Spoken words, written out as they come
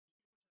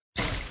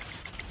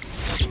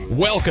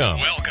Welcome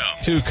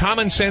to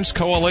Common Sense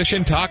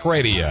Coalition Talk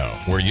Radio,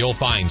 where you'll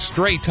find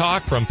straight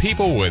talk from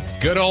people with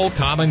good old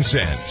common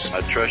sense.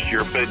 I trust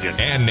your opinion.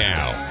 And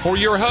now, for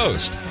your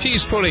host,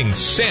 she's putting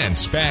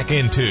sense back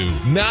into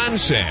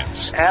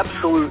nonsense.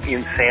 Absolute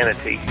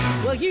insanity.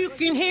 Well, you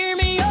can hear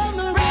me on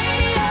the radio.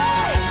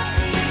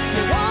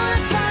 You want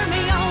to turn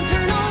me on,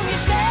 turn on your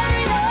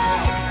stereo.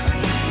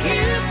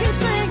 You can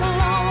sing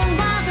along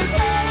while they're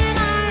playing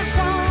our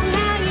song.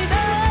 How you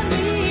done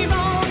me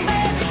wrong,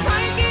 baby,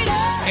 crank it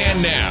up.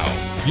 And now,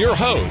 your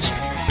host,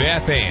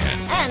 Beth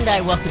Ann. And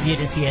I welcome you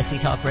to CSC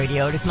Talk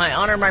Radio. It is my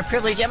honor, my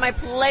privilege, and my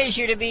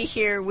pleasure to be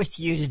here with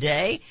you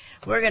today.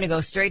 We're going to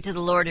go straight to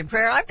the Lord in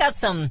prayer. I've got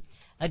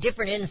a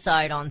different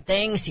insight on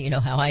things, you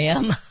know how I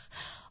am,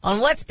 on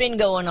what's been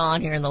going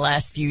on here in the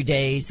last few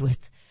days with,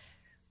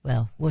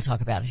 well, we'll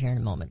talk about it here in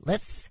a moment.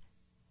 Let's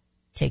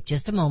take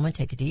just a moment,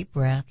 take a deep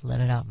breath, let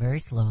it out very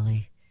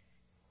slowly,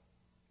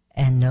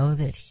 and know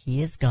that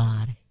He is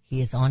God.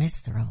 He is on His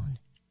throne.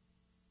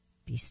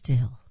 Be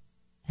still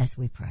as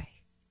we pray.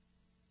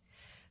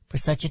 For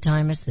such a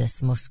time as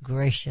this, most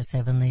gracious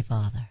Heavenly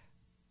Father,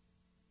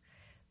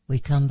 we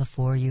come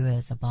before you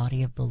as a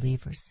body of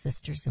believers,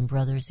 sisters and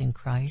brothers in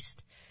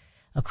Christ,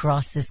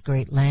 across this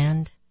great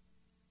land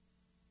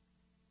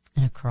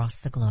and across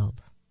the globe,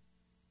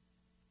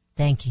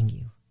 thanking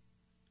you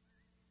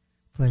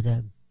for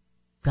the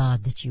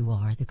God that you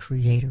are, the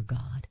Creator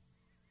God,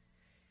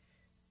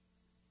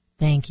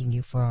 thanking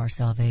you for our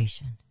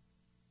salvation,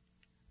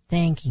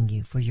 thanking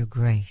you for your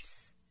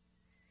grace,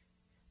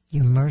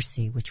 your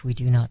mercy, which we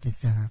do not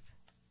deserve,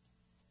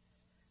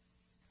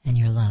 and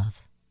your love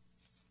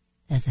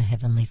as a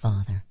Heavenly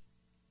Father,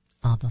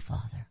 Abba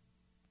Father.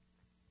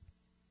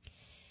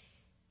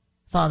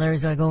 Father,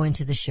 as I go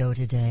into the show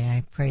today,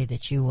 I pray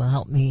that you will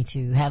help me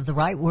to have the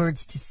right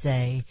words to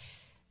say,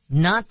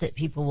 not that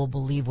people will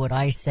believe what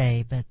I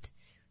say, but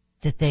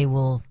that they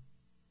will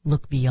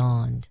look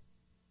beyond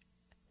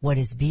what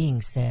is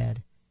being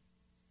said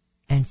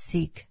and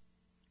seek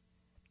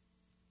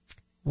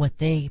what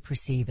they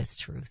perceive as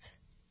truth.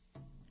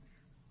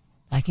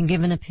 I can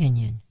give an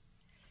opinion,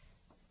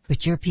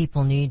 but your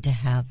people need to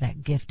have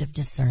that gift of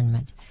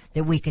discernment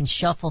that we can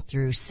shuffle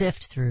through,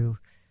 sift through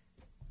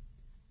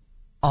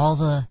all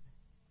the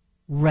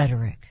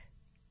rhetoric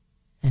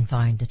and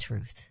find the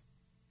truth.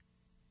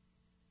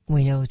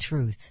 We know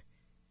truth,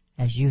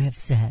 as you have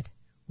said,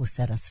 will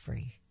set us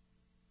free.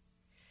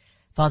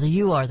 Father,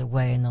 you are the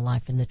way and the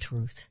life and the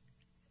truth.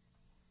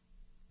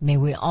 May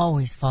we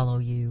always follow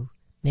you.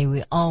 May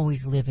we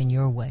always live in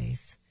your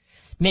ways.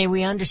 May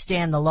we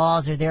understand the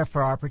laws are there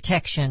for our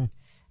protection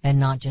and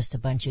not just a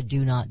bunch of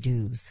do not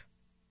do's.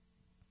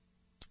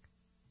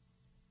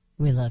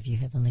 We love you,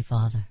 Heavenly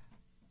Father.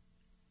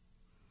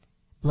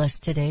 Bless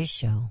today's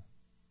show.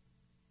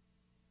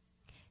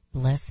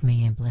 Bless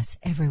me and bless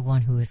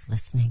everyone who is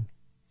listening.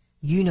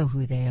 You know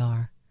who they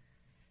are.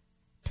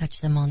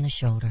 Touch them on the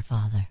shoulder,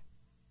 Father,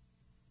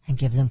 and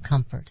give them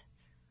comfort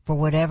for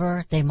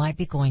whatever they might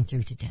be going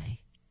through today.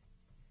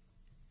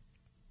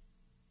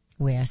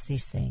 We ask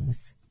these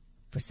things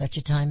for such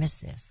a time as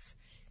this,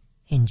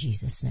 in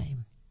Jesus'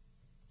 name.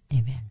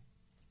 Amen.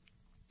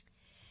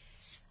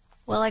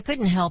 Well, I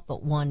couldn't help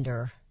but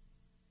wonder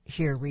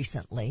here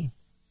recently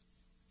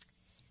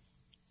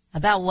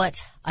about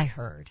what I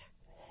heard.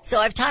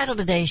 So I've titled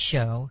today's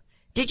show,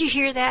 Did You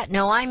Hear That?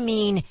 No, I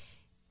mean,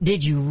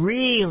 did you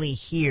really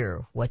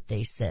hear what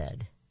they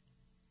said?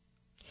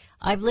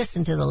 I've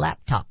listened to the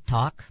laptop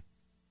talk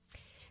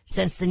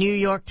since the New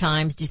York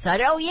Times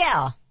decided, oh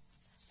yeah,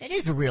 it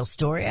is a real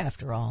story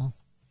after all.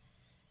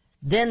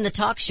 Then the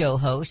talk show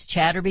host,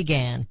 chatter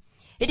began.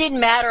 It didn't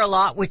matter a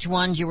lot which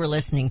ones you were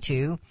listening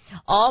to.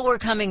 All were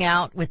coming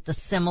out with the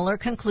similar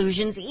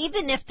conclusions,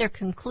 even if their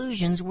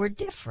conclusions were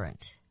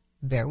different.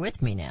 Bear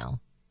with me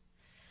now.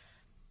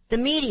 The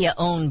media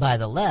owned by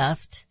the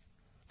left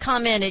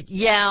commented,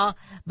 yeah,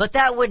 but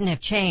that wouldn't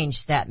have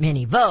changed that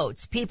many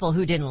votes. People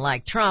who didn't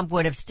like Trump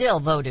would have still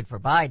voted for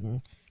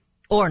Biden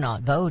or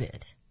not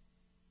voted.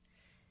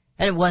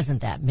 And it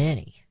wasn't that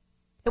many.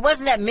 It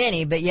wasn't that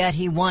many, but yet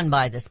he won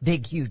by this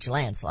big, huge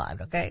landslide,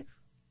 okay?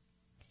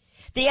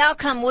 The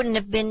outcome would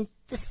have been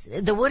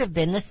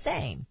the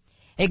same,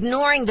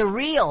 ignoring the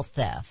real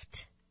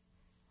theft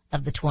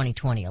of the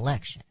 2020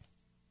 election.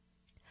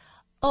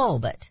 Oh,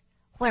 but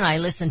when I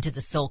listened to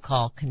the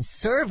so-called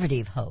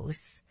conservative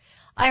hosts,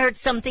 I heard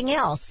something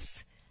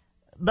else,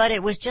 but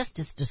it was just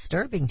as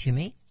disturbing to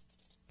me.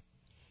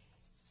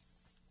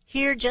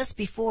 Here just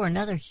before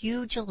another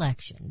huge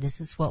election, this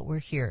is what we're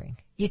hearing.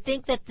 You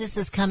think that this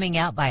is coming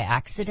out by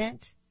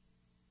accident?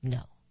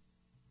 No.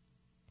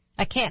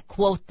 I can't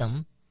quote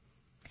them,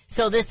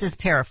 so this is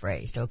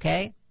paraphrased,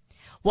 okay?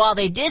 While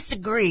they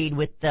disagreed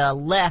with the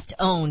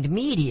left-owned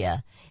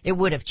media, it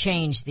would have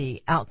changed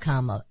the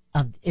outcome of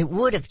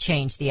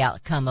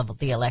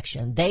the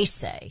election, they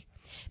say,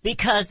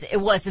 because it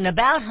wasn't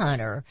about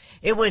Hunter.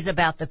 It was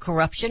about the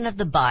corruption of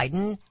the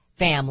Biden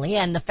family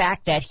and the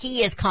fact that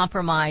he has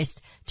compromised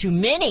to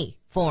many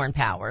foreign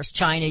powers,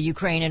 China,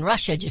 Ukraine, and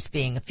Russia just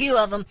being a few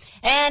of them.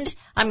 And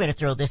I'm going to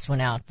throw this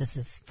one out. This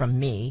is from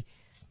me.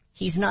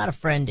 He's not a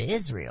friend to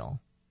Israel,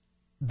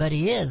 but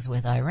he is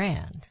with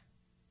Iran.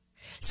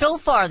 So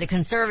far, the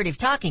conservative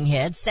talking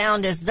heads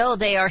sound as though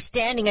they are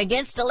standing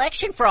against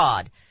election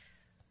fraud.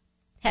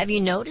 Have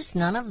you noticed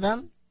none of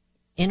them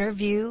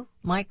interview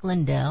Mike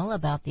Lindell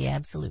about the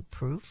absolute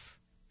proof?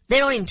 They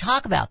don't even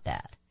talk about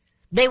that.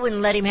 They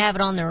wouldn't let him have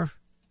it on their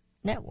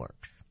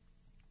networks.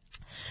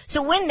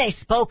 So when they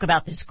spoke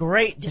about this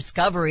great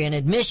discovery and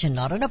admission,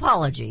 not an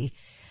apology,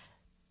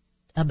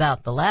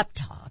 about the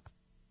laptop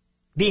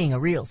being a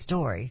real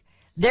story,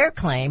 their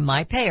claim,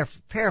 my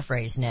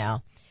paraphrase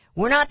now,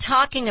 we're not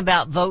talking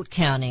about vote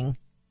counting.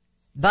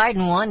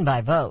 Biden won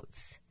by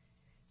votes.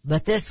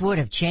 But this would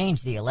have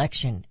changed the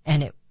election,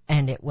 and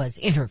it was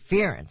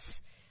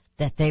interference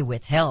that they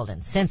withheld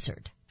and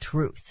censored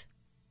truth.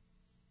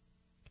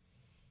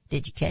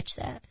 Did you catch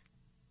that?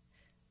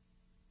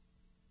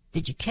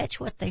 Did you catch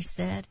what they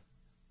said?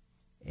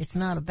 It's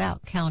not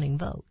about counting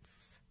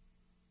votes.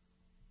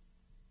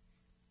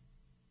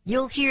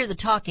 You'll hear the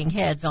talking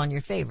heads on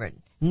your favorite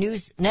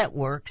news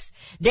networks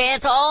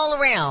dance all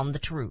around the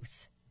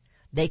truth.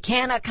 They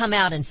cannot come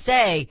out and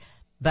say,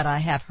 but I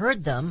have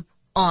heard them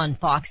on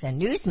Fox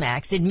and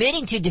Newsmax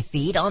admitting to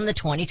defeat on the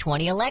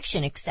 2020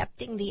 election,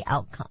 accepting the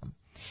outcome.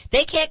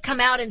 They can't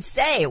come out and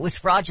say it was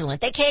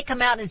fraudulent. They can't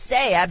come out and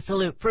say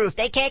absolute proof.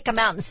 They can't come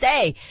out and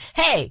say,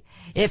 hey,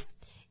 if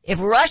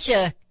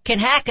Russia can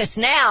hack us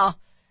now,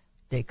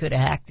 they could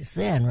have hacked us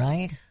then,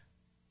 right?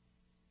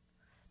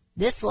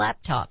 This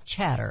laptop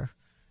chatter,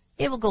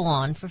 it will go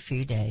on for a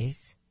few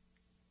days,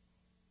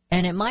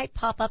 and it might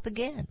pop up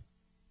again.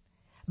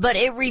 But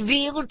it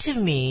revealed to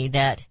me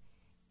that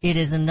it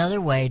is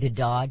another way to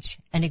dodge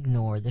and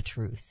ignore the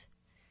truth.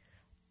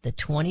 The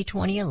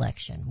 2020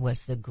 election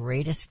was the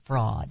greatest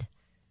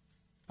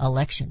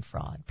election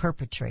fraud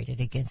perpetrated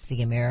against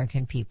the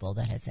American people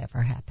that has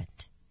ever happened.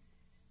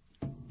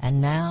 And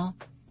now,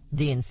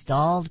 the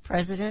installed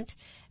president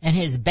and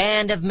his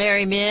band of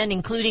merry men,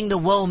 including the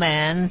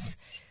Womans,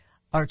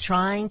 are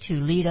trying to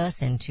lead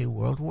us into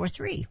World War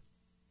III.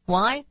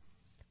 Why?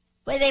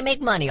 Well, they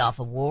make money off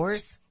of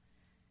wars.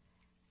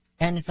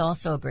 And it's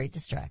also a great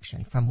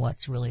distraction from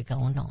what's really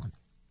going on.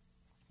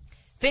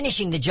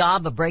 Finishing the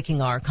job of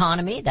breaking our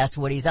economy, that's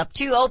what he's up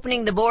to,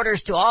 opening the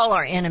borders to all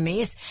our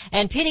enemies,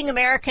 and pitting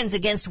Americans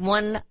against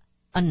one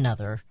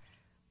another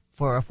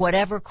for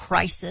whatever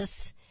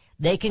crisis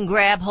they can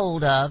grab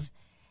hold of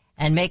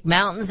and make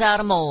mountains out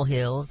of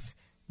molehills,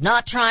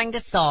 not trying to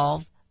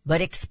solve,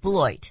 but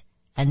exploit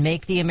and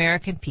make the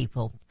American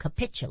people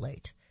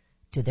capitulate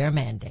to their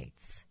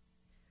mandates.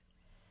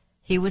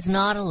 He was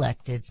not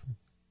elected.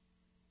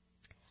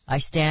 I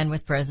stand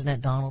with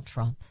President Donald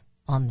Trump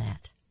on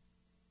that.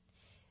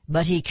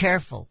 But be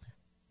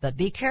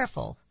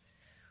careful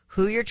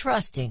who you're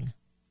trusting,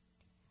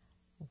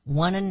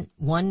 one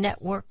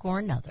network or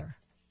another.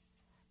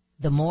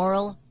 The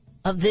moral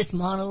of this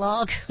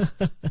monologue,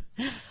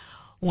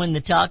 when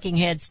the talking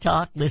heads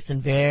talk, listen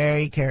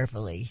very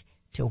carefully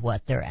to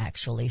what they're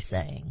actually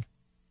saying.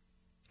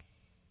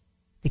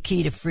 The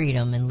key to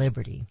freedom and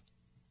liberty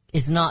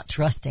is not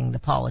trusting the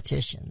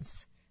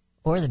politicians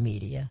or the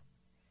media,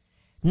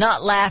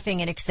 not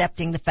laughing and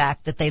accepting the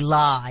fact that they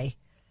lie,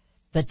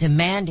 but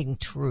demanding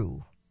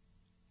true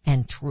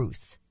and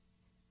truth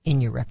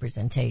in your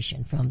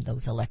representation from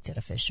those elected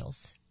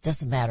officials.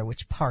 Doesn't matter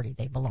which party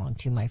they belong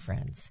to, my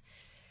friends.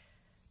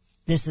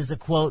 This is a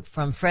quote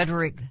from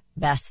Frederick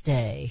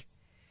Bastiat.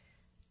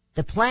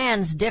 The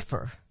plans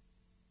differ.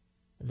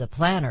 The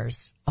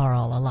planners are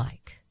all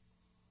alike.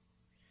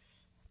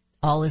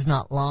 All is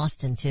not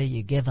lost until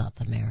you give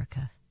up,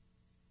 America.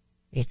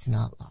 It's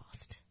not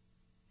lost.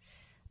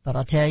 But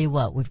I'll tell you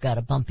what, we've got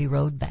a bumpy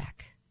road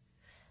back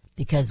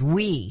because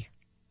we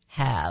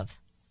have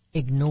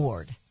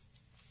ignored,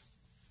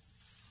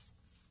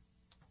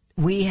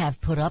 we have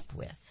put up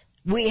with,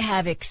 we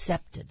have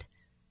accepted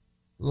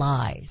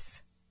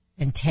lies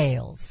and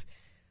tales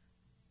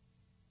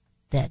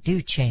that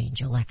do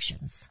change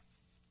elections.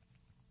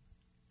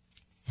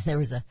 There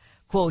was a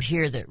quote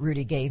here that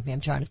Rudy gave me.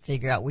 I'm trying to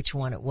figure out which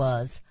one it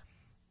was.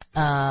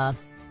 A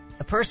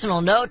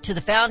personal note to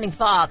the founding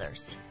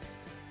fathers.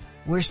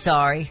 We're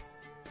sorry.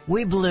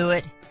 We blew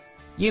it.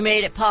 You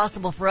made it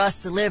possible for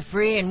us to live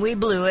free, and we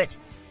blew it.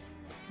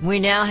 We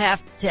now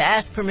have to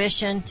ask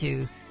permission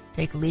to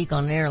take a leak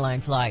on an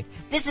airline flight.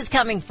 This is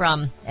coming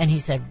from, and he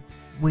said,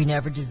 we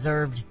never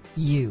deserved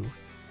you.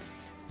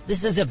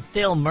 This is a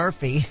Phil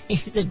Murphy.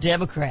 He's a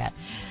Democrat.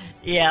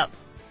 Yeah,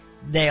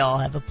 they all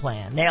have a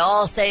plan. They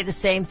all say the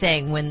same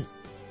thing when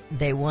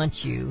they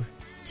want you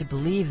to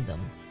believe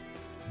them.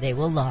 They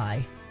will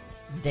lie.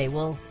 They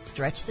will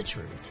stretch the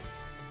truth.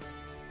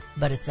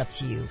 But it's up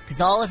to you,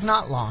 because all is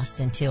not lost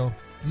until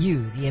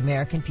you, the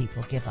American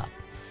people, give up.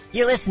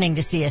 You're listening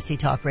to CSC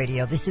Talk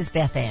Radio. This is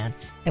Beth Ann,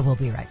 and we'll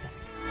be right back.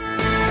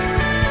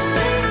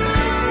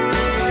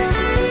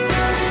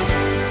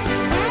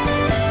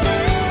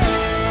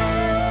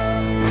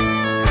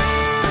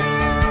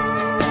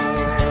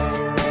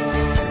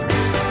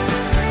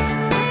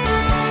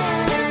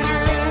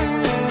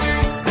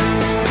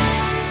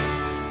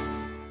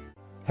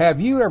 Have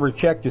you ever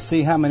checked to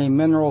see how many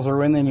minerals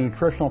are in the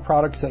nutritional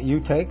products that you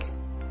take?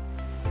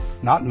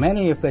 Not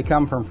many if they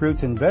come from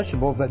fruits and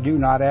vegetables that do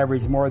not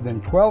average more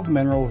than 12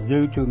 minerals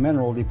due to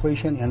mineral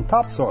depletion in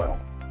topsoil.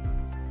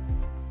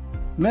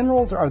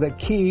 Minerals are the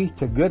key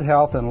to good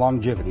health and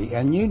longevity,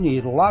 and you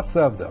need lots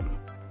of them.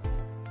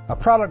 A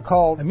product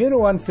called Immuno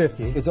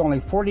 150 is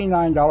only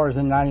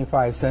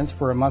 $49.95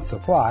 for a month's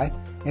supply,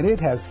 and it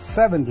has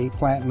 70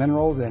 plant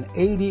minerals and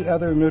 80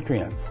 other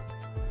nutrients.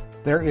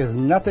 There is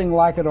nothing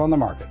like it on the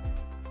market.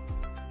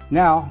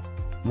 Now,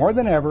 more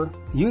than ever,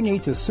 you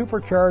need to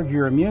supercharge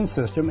your immune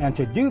system, and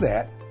to do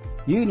that,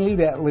 you need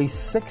at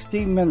least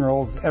 60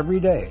 minerals every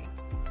day.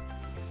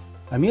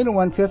 Immuno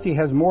 150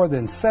 has more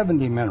than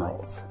 70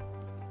 minerals.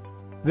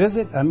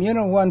 Visit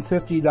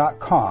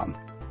Immuno150.com.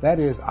 That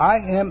is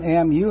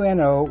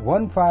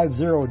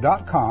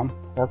IMMUNO150.com,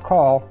 or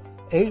call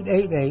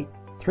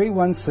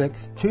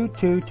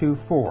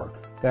 888-316-2224.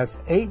 That's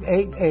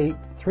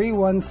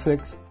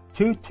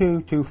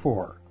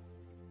 888-316-2224.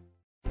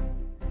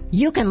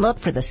 You can look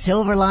for the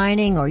silver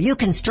lining, or you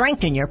can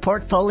strengthen your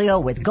portfolio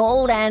with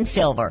gold and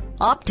silver.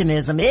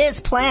 Optimism is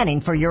planning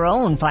for your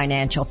own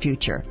financial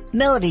future.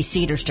 Melody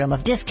Cedarstrom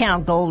of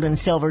Discount Gold and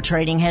Silver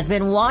Trading has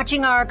been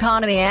watching our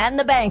economy and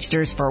the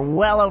banksters for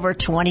well over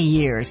 20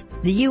 years.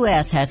 The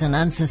U.S. has an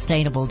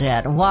unsustainable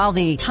debt, and while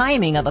the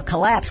timing of a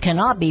collapse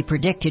cannot be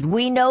predicted,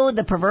 we know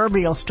the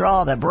proverbial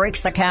straw that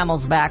breaks the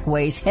camel's back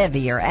weighs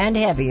heavier and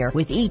heavier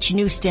with each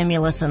new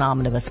stimulus and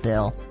omnibus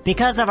bill.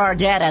 Because of our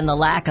debt and the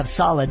lack of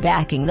solid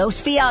backing,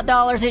 those fiat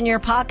dollars in your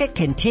pocket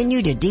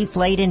continue to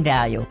deflate in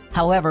value.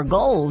 However,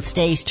 gold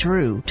stays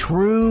true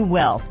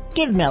wealth.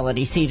 Give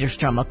Melody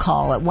Cedarstrom a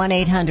call at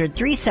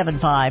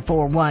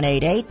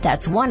 1-800-375-4188.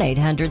 That's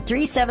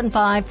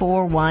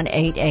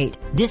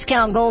 1-800-375-4188.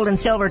 Discount Gold and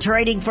Silver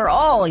Trading for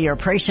all your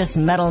precious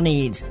metal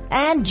needs.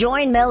 And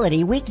join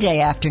Melody weekday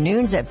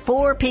afternoons at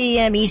 4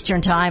 p.m.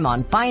 Eastern Time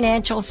on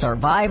Financial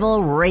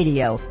Survival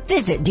Radio.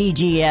 Visit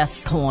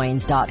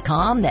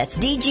DGScoins.com. That's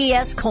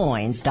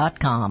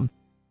DGScoins.com.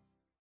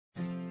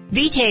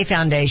 Vitae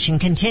Foundation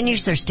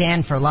continues their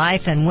stand for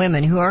life and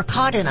women who are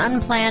caught in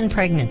unplanned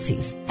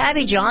pregnancies.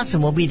 Abby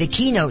Johnson will be the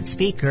keynote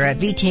speaker at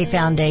Vitae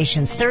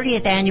Foundation's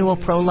 30th annual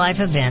pro-life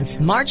events,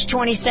 March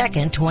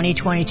 22nd,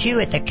 2022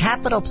 at the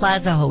Capitol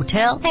Plaza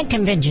Hotel and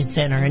Convention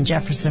Center in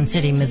Jefferson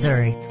City,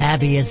 Missouri.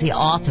 Abby is the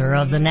author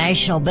of the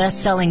national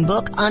best-selling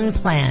book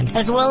Unplanned,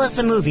 as well as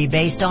the movie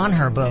based on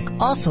her book,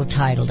 also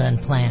titled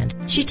Unplanned.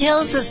 She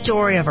tells the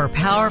story of her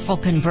powerful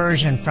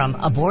conversion from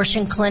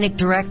abortion clinic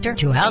director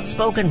to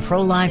outspoken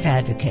pro-life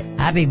advocate.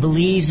 Abby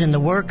believes in the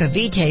work of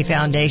Vitae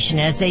Foundation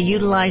as they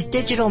utilize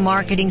digital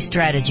marketing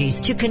strategies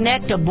to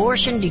connect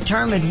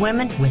abortion-determined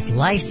women with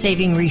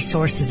life-saving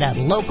resources at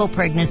local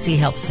pregnancy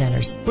help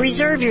centers.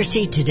 Reserve your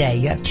seat today.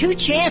 You have 2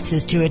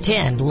 chances to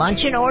attend,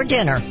 luncheon or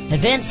dinner.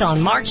 Events on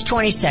March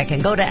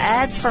 22nd. Go to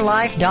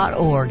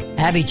adsforlife.org.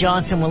 Abby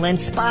Johnson will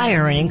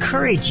inspire and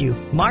encourage you.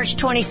 March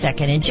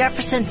 22nd in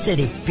Jefferson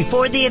City.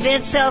 Before the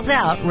event sells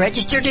out,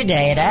 register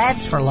today at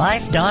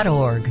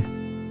adsforlife.org.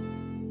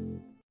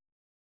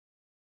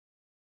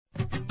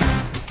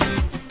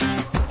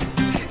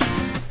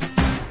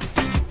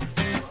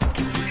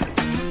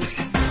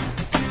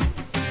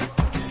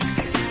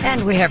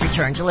 And we have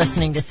returned to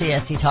listening to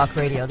CSC Talk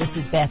Radio. This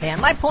is Beth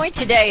Ann. My point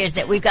today is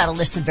that we've got to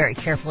listen very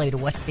carefully to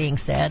what's being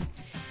said.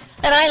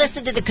 And I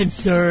listen to the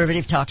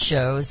conservative talk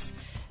shows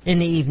in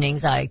the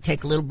evenings. I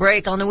take a little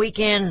break on the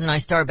weekends, and I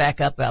start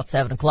back up about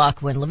 7 o'clock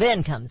when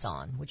Levin comes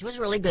on, which was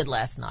really good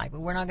last night,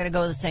 but we're not going to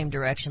go the same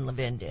direction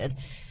Levin did.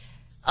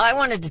 I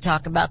wanted to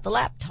talk about the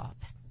laptop,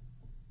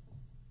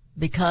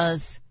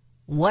 because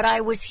what I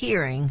was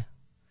hearing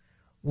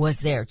was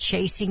they're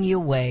chasing you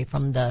away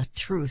from the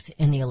truth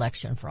in the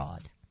election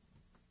fraud.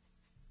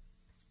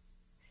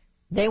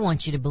 They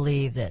want you to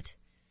believe that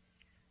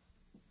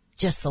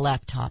just the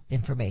laptop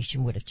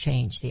information would have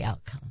changed the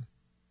outcome.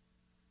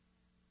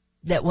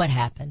 That what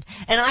happened.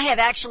 And I have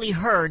actually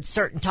heard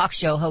certain talk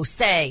show hosts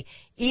say,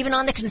 even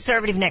on the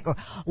conservative network,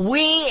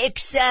 we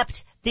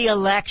accept the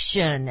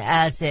election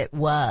as it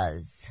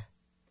was.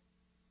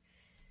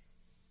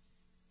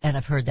 And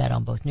I've heard that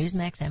on both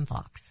Newsmax and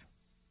Fox,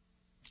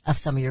 of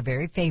some of your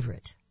very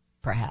favorite,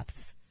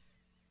 perhaps,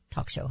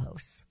 talk show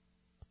hosts.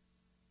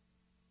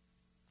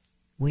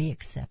 We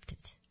accept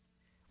it.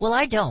 Well,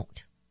 I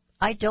don't.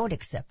 I don't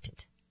accept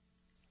it.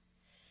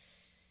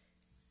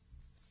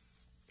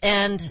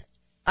 And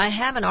I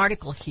have an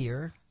article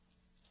here.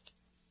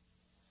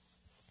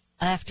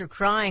 After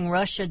crying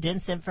Russia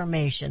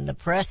disinformation, the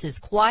press is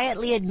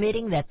quietly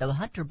admitting that the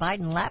Hunter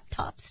Biden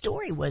laptop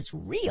story was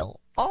real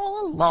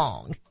all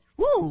along.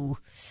 Woo!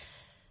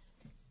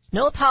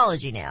 No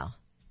apology now.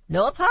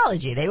 No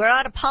apology. They were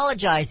not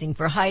apologizing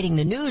for hiding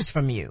the news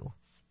from you.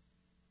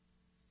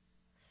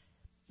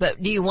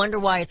 But do you wonder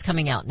why it's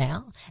coming out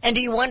now? And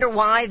do you wonder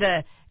why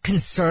the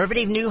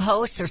conservative new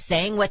hosts are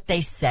saying what they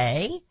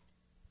say?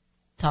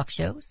 Talk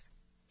shows?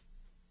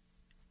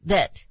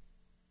 That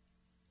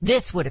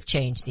this would have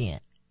changed the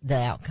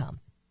outcome.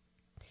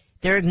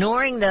 They're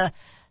ignoring the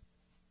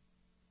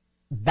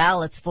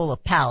ballots full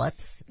of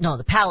pallets. No,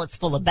 the pallets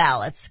full of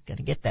ballots.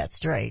 Gotta get that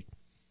straight.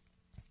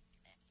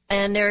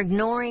 And they're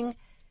ignoring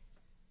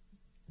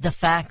the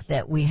fact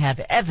that we have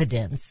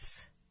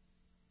evidence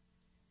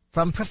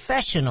from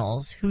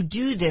professionals who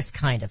do this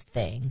kind of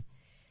thing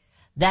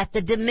that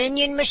the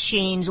Dominion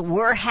machines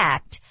were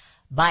hacked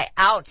by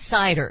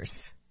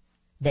outsiders.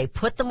 They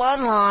put them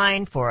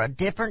online for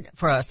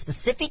a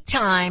specific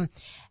time,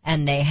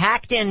 and they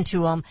hacked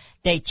into them.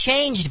 They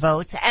changed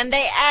votes, and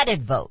they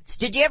added votes.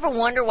 Did you ever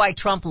wonder why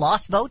Trump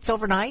lost votes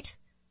overnight?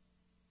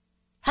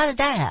 How did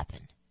that happen?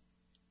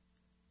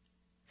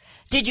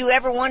 Did you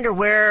ever wonder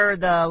where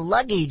the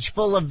luggage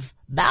full of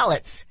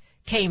ballots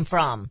came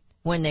from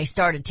when they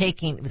started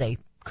kicked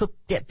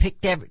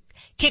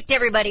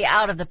everybody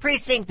out of the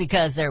precinct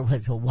because there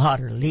was a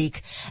water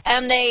leak,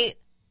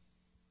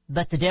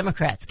 but the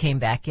Democrats came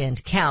back in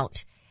to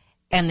count,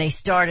 and they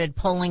started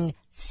pulling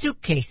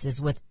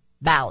suitcases with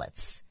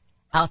ballots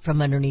out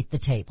from underneath the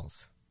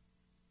tables.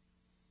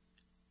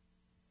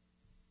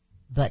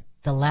 But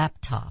the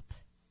laptop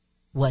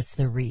was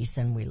the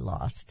reason we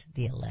lost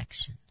the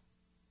election.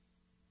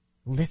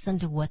 Listen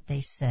to what they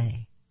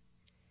say.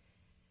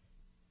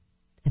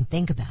 And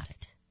think about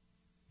it.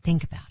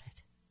 Think about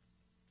it.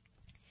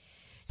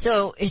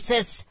 So it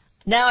says,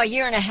 now a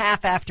year and a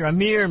half after a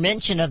mere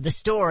mention of the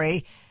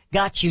story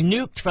got you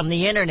nuked from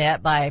the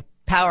internet by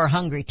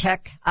power-hungry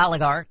tech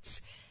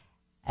oligarchs,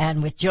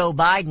 and with Joe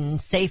Biden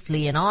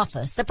safely in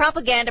office, the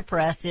propaganda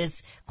press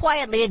is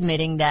quietly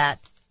admitting that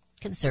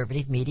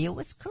conservative media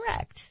was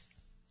correct.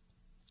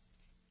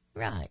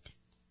 Right.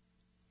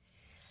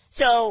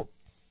 So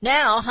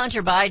now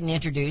Hunter Biden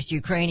introduced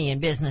Ukrainian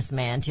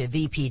businessman to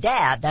VP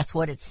Dad. That's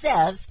what it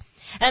says.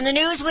 And the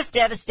news was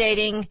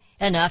devastating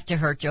enough to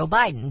hurt Joe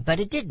Biden, but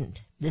it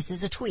didn't. This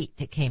is a tweet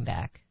that came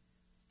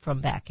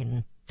from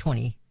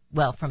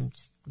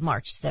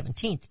March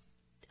 17th,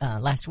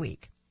 last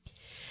week.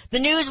 The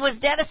news was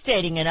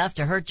devastating enough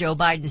to hurt Joe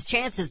Biden's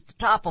chances to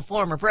topple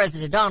former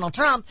President Donald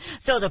Trump,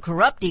 so the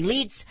corrupt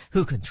elites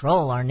who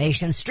control our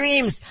nation's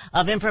streams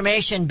of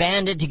information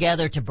banded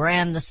together to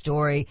brand the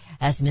story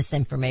as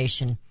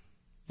misinformation.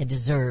 It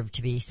deserved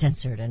to be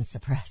censored and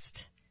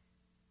suppressed.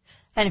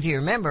 And if you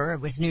remember,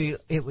 it was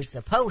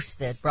the Post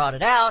that brought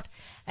it out,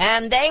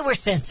 and they were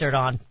censored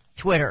on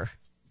Twitter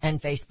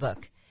and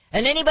Facebook.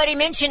 And anybody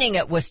mentioning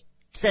it was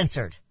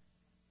censored.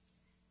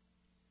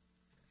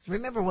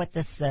 Remember what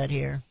this said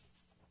here?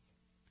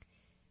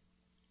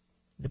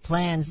 The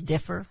plans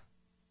differ.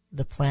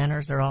 The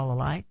planners are all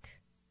alike.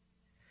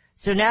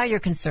 So now your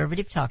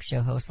conservative talk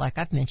show hosts, like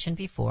I've mentioned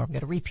before, I'm going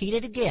to repeat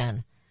it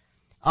again,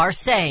 are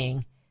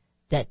saying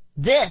that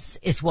this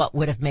is what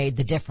would have made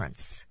the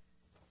difference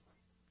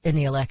in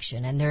the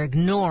election. And they're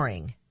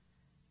ignoring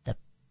the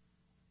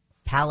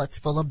pallets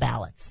full of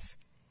ballots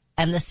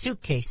and the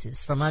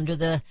suitcases from under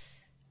the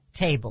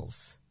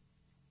tables.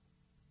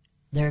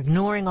 They're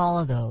ignoring all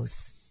of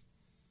those.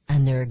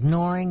 And they're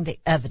ignoring the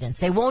evidence.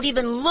 They won't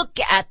even look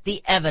at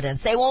the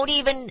evidence. They won't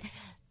even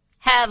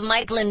have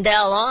Mike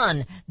Lindell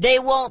on. They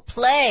won't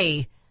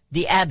play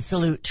the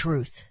absolute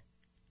truth.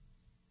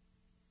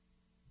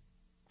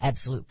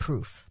 Absolute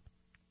proof.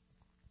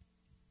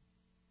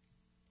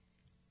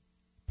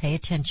 Pay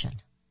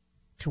attention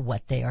to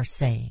what they are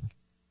saying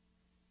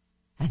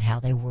and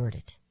how they word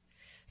it.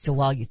 So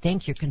while you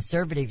think your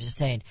conservatives are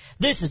saying,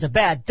 this is a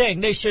bad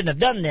thing, they shouldn't have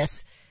done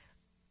this,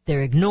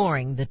 they're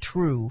ignoring the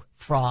true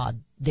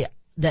fraud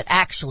that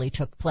actually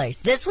took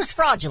place. This was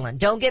fraudulent,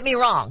 don't get me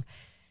wrong.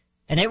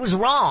 And it was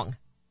wrong.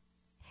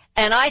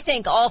 And I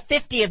think all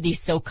 50 of these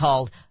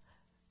so-called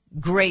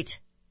great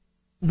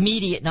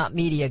not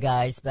media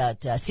guys,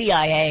 but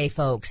CIA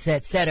folks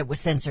that said it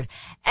was censored,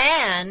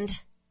 and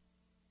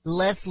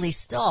Leslie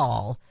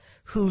Stahl,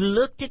 who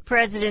looked at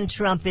President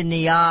Trump in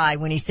the eye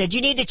when he said,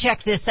 you need to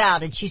check this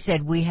out. And she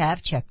said, we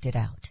have checked it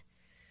out.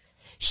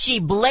 She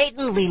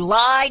blatantly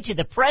lied to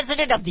the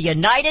President of the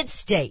United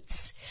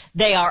States.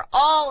 They are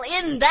all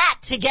in that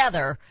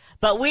together,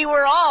 but we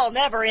were all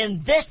never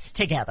in this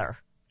together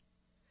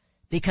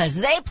because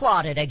they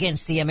plotted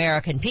against the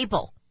American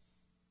people.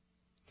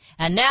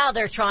 And now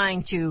they're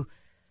trying to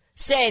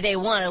say they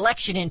want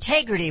election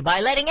integrity by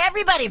letting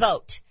everybody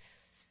vote.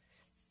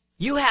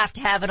 You have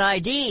to have an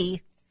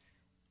ID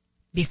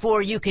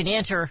before you can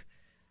enter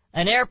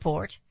an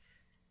airport.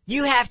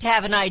 You have to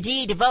have an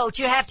ID to vote.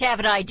 You have to have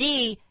an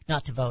ID,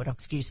 not to vote,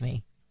 excuse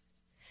me,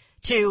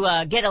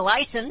 to get a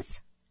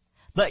license.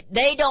 But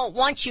they don't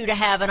want you to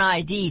have an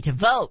ID to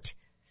vote.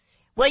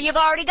 Well, you've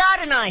already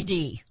got an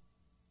ID.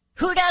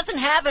 Who doesn't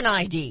have an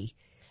ID?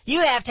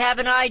 You have to have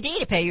an ID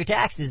to pay your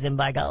taxes, and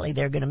by golly,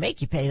 they're going to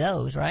make you pay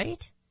those,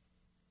 right?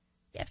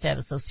 You have to have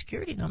a Social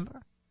Security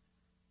number.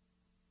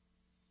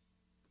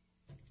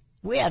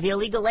 We have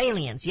illegal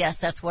aliens. Yes,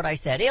 that's what I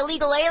said.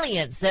 Illegal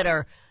aliens that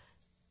are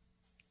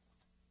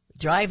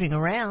driving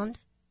around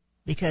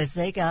because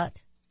they got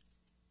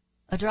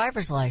a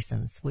driver's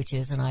license, which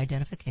is an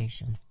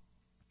identification.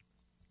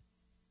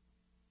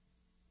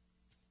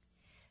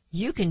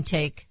 You can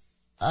take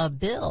a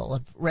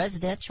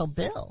residential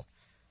bill,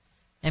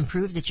 and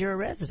prove that you're a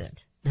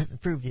resident.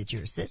 doesn't prove that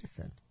you're a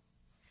citizen.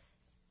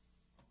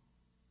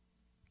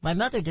 My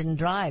mother didn't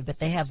drive, but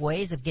they have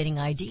ways of getting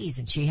IDs,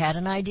 and she had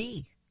an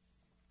ID.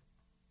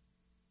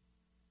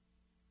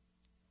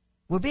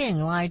 We're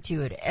being lied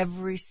to at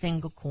every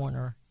single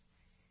corner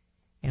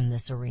in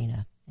this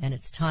arena, and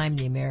it's time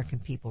the American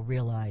people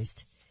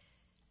realized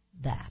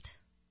that.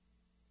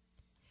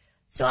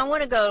 So I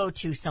want to go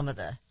to some of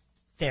the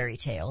fairy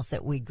tales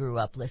that we grew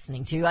up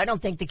listening to. I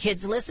don't think the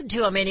kids listen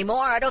to them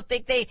anymore. I don't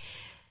think they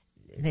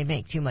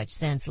make too much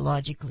sense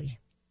logically.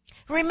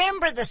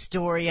 Remember the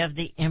story of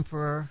the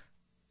emperor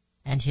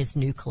and his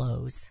new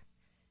clothes?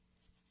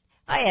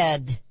 I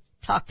had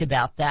talked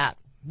about that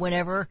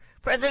whenever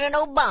President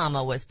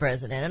Obama was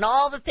president, and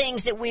all the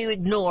things that we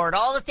ignored,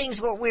 all the things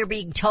that we're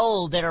being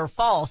told that are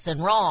false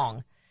and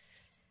wrong.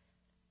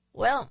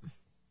 Well,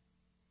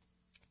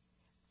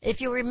 if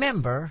you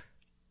remember,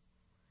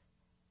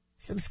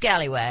 some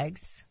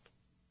scallywags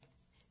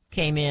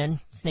came in,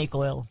 snake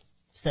oil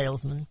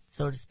salesmen,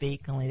 so to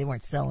speak, only they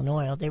weren't selling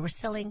oil. They were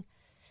selling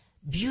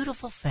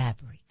beautiful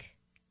fabric.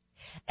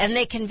 And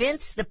they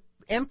convinced the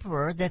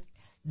emperor that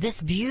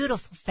this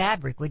beautiful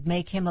fabric would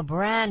make him a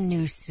brand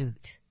new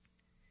suit.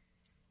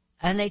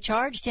 And they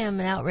charged him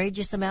an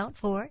outrageous amount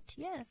for it,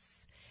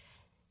 yes.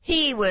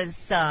 He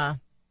was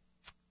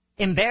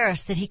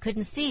embarrassed that he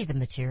couldn't see the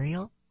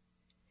material.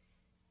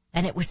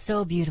 And it was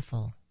so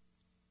beautiful.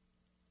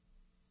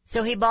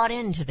 So he bought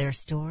into their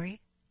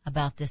story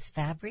about this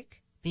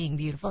fabric being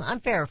beautiful. I'm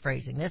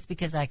paraphrasing this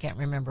because I can't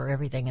remember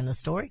everything in the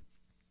story.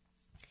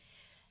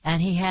 And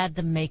he had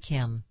them make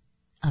him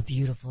a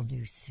beautiful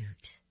new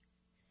suit.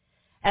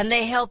 And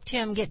they helped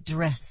him get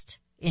dressed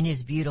in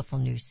his beautiful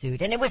new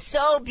suit. And it was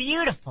so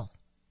beautiful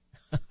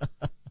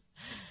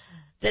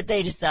that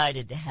they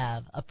decided to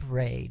have a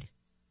parade.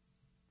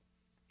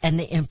 And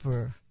the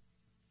emperor,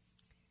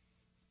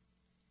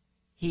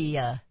 he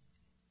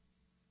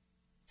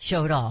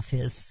showed off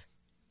his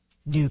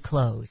new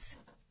clothes.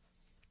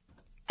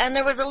 And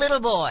there was a little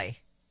boy.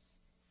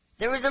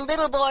 There was a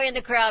little boy in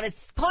the crowd. It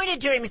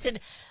pointed to him and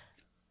said,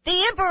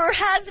 "The emperor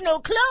has no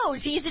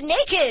clothes. He's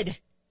naked."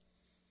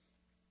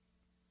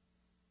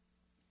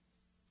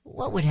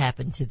 What would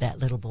happen to that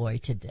little boy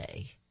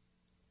today?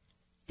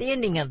 The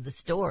ending of the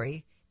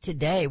story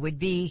today would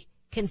be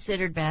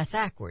considered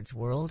bass-ackwards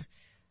world,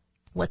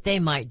 what they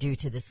might do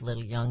to this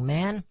little young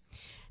man.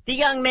 The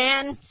young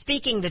man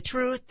speaking the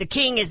truth, the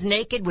king is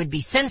naked, would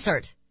be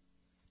censored.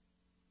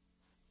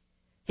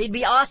 He'd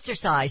be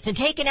ostracized and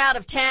taken out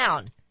of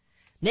town,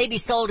 maybe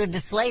sold into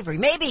slavery.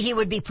 Maybe he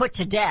would be put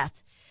to death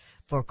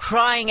for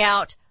crying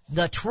out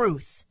the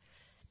truth.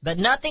 But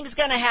nothing's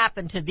going to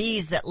happen to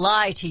these that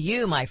lie to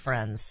you, my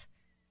friends.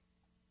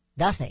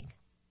 Nothing.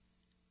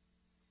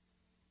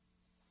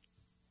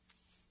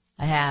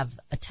 I have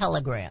a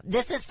telegram.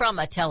 This is from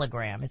a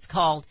telegram.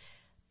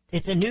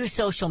 It's a new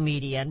social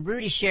media, and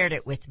Rudy shared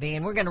it with me,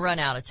 and we're going to run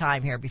out of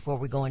time here before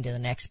we go into the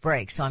next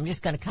break, so I'm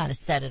just going to kind of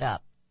set it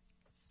up.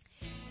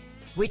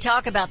 We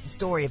talk about the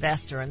story of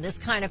Esther, and this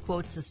kind of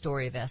quotes the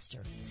story of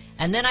Esther.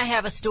 And then I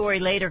have a story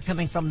later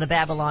coming from the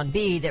Babylon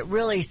Bee that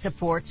really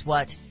supports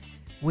what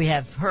we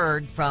have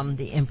heard from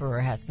the emperor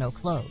has no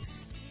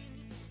clothes.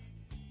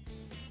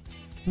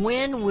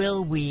 When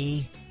will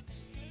we,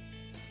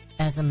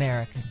 as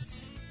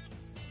Americans,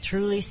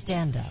 truly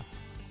stand up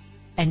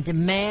and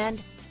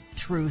demand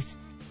truth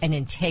and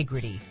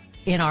integrity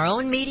in our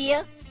own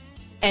media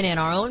and in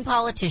our own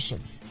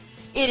politicians?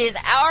 It is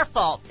our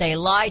fault they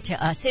lie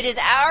to us. It is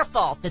our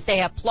fault that they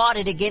have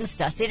plotted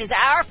against us. It is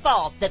our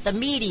fault that the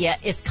media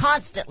is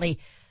constantly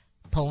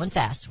pulling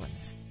fast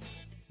ones.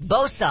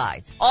 Both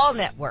sides, all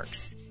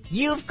networks.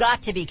 You've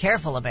got to be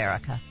careful,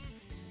 America.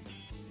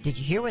 Did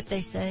you hear what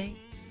they say?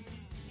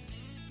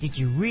 Did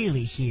you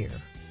really hear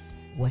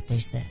what they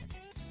said?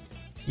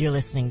 You're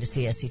listening to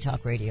CSC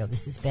Talk Radio.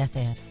 This is Beth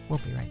Ann. We'll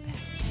be right back.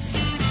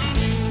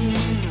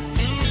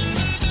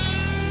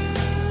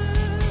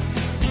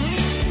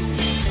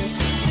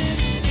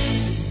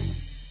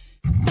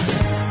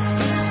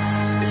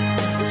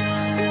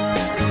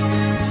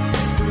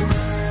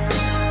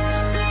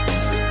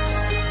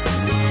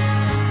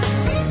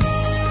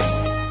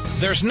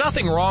 There's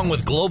nothing wrong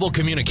with global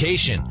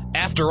communication.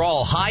 After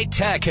all, high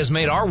tech has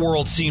made our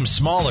world seem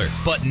smaller,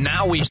 but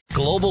now we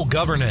global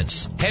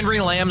governance. Henry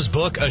Lamb's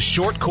book, A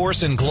Short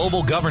Course in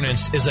Global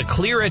Governance, is a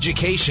clear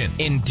education,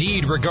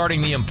 indeed,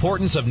 regarding the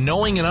importance of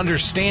knowing and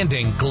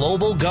understanding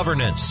global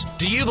governance.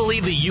 Do you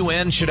believe the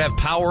UN should have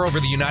power over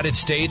the United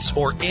States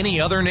or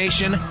any other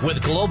nation?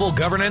 With global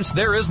governance,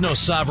 there is no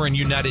sovereign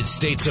United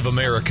States of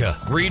America.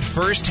 Read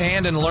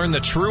firsthand and learn the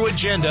true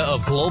agenda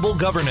of global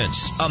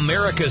governance.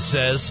 America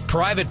says,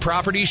 private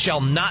property shall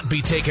not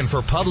be taken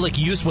for public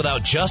use without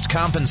without just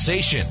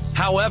compensation.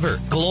 However,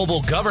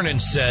 global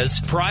governance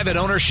says private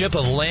ownership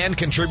of land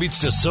contributes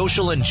to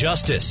social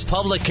injustice.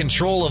 Public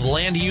control of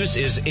land use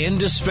is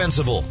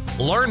indispensable.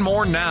 Learn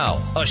more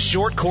now. A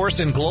short course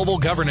in global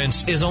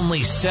governance is only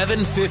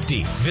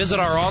 $7.50. Visit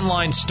our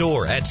online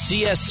store at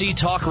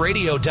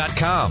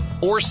csctalkradio.com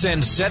or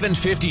send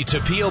 $7.50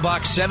 to P.O.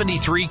 Box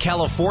 73,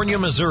 California,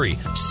 Missouri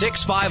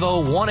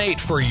 65018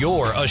 for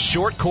your A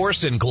Short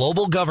Course in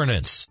Global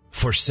Governance.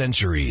 For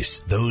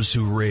centuries, those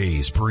who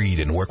raise, breed,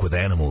 and work with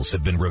animals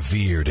have been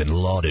revered and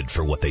lauded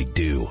for what they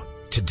do.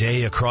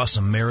 Today, across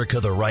America,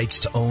 the rights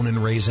to own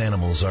and raise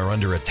animals are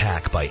under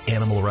attack by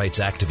animal rights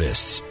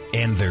activists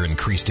and their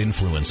increased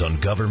influence on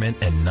government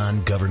and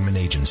non-government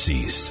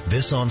agencies.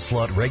 This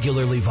onslaught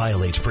regularly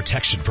violates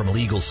protection from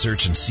illegal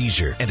search and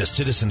seizure and a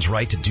citizen's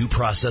right to due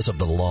process of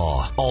the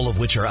law, all of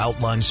which are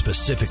outlined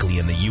specifically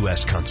in the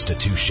U.S.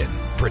 Constitution.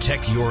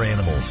 Protect your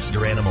animals,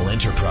 your animal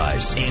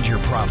enterprise, and your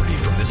property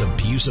from this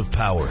abuse of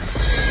power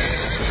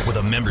with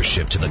a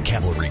membership to the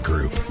Cavalry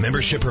Group.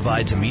 Membership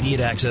provides immediate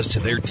access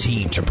to their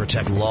team to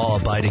protect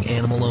law-abiding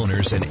animal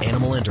owners and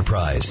animal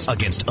enterprise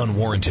against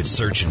unwarranted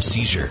search and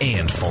seizure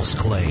and false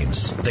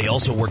claims. They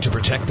also work to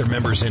protect their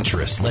members'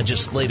 interests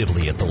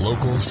legislatively at the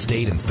local,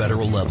 state, and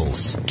federal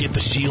levels. Get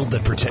the shield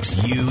that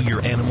protects you,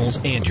 your animals,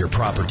 and your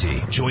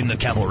property. Join the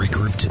Cavalry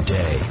Group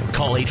today.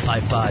 Call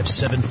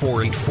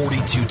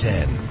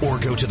 855-748-4210 or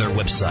go to their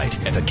website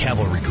at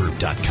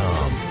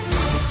thecavalrygroup.com.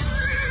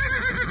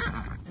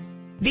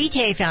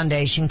 Vitae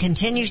Foundation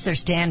continues their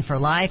stand for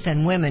life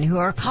and women who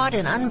are caught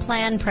in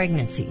unplanned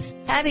pregnancies.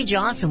 Abby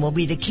Johnson will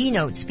be the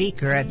keynote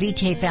speaker at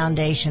Vitae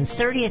Foundation's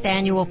 30th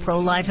annual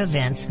pro-life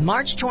events,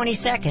 March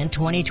 22nd,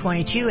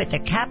 2022 at the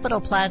Capitol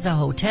Plaza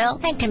Hotel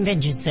and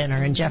Convention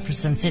Center in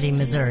Jefferson City,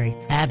 Missouri.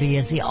 Abby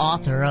is the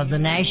author of the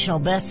national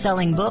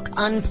best-selling book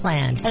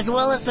Unplanned, as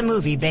well as the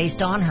movie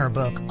based on her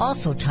book,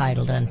 also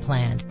titled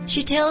Unplanned.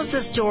 She tells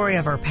the story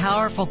of her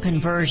powerful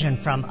conversion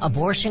from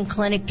abortion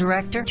clinic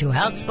director to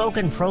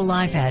outspoken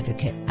pro-life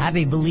advocate.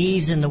 Abby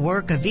believes in the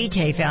work of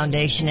Vitae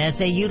Foundation as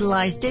they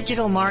utilize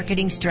digital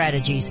marketing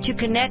strategies to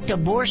connect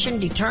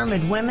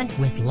abortion-determined women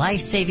with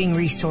life-saving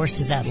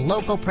resources at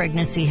local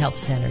pregnancy help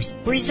centers.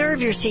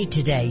 Reserve your seat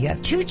today. You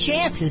have 2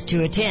 chances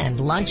to attend,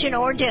 luncheon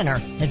or dinner.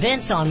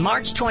 Events on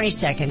March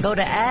 22nd. Go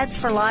to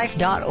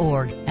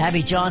adsforlife.org.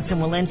 Abby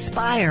Johnson will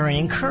inspire and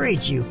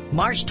encourage you.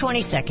 March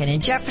 22nd in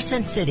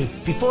Jefferson City.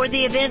 Before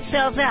the event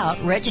sells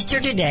out,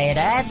 register today at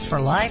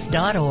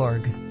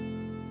adsforlife.org.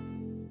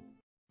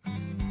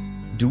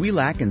 Do we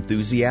lack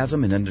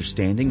enthusiasm and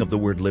understanding of the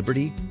word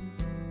liberty?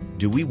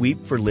 Do we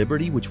weep for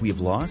liberty which we have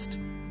lost?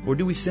 Or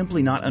do we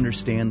simply not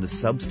understand the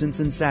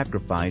substance and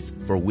sacrifice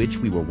for which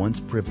we were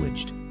once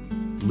privileged?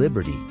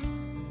 Liberty.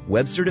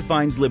 Webster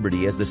defines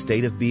liberty as the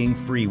state of being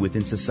free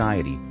within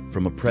society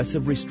from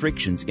oppressive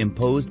restrictions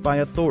imposed by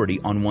authority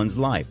on one's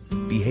life,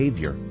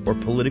 behavior, or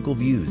political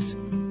views.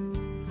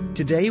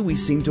 Today we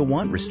seem to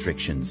want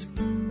restrictions.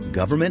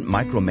 Government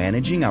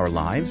micromanaging our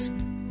lives?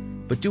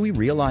 But do we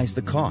realize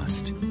the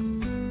cost?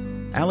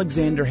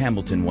 Alexander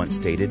Hamilton once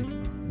stated,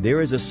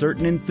 "There is a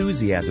certain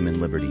enthusiasm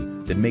in liberty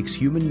that makes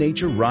human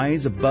nature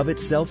rise above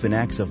itself in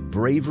acts of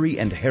bravery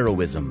and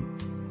heroism."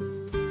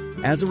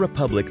 As a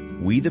republic,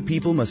 we the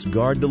people must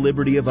guard the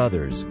liberty of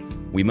others.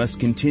 We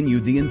must continue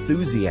the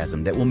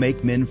enthusiasm that will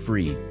make men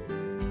free.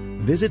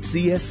 Visit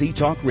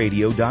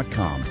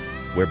csctalkradio.com,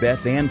 where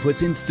Beth Ann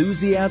puts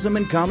enthusiasm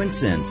and common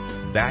sense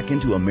back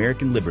into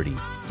American liberty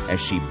as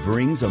she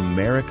brings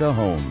America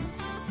home.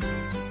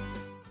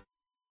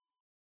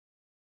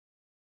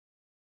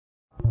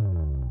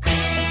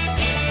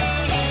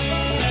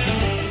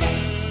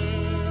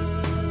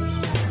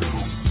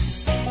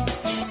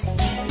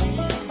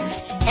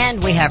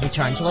 And we have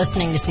returned to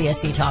listening to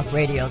CSC Talk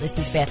Radio. This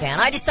is Beth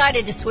Ann. I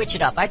decided to switch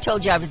it up. I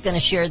told you I was going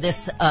to share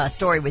this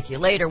story with you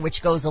later,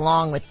 which goes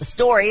along with the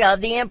story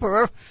of the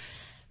emperor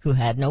who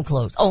had no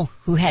clothes. Oh,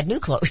 who had new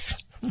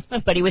clothes.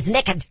 But he was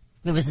naked.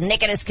 He was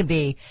naked as could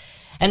be.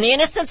 And the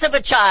innocence of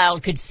a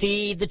child could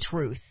see the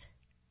truth.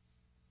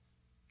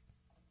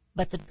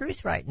 But the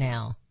truth right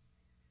now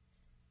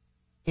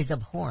is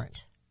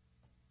abhorrent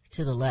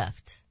to the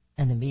left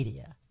and the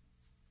media.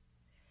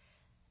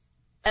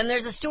 And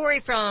there's a story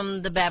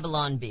from the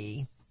Babylon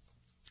Bee.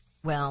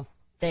 Well,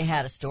 they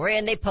had a story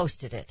and they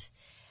posted it.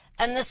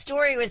 And the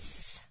story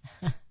was,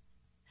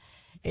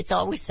 it's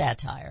always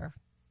satire.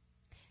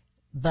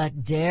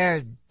 But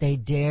they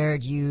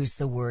dared use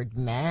the word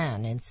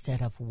man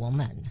instead of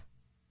woman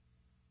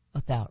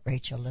about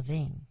Rachel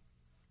Levine.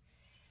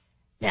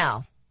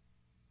 Now,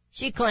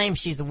 she claims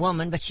she's a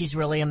woman, but she's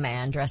really a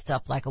man dressed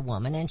up like a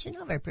woman, and she's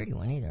not a very pretty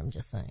one either, I'm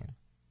just saying.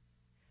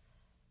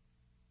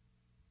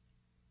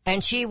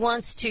 And she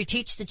wants to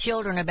teach the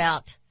children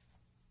about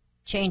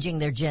changing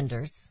their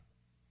genders.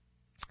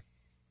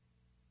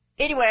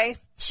 Anyway,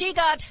 she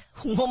got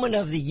Woman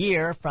of the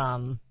Year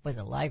from, was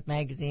it Life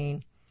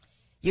magazine?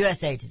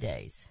 USA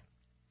Today's.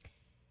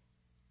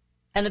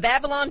 And the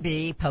Babylon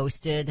Bee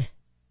posted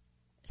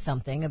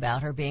something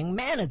about her being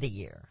Man of the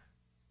Year.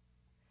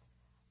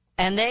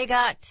 And they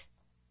got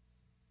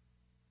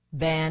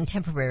banned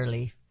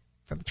temporarily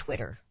from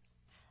Twitter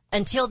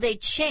until they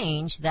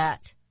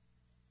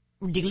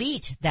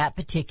delete that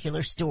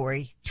particular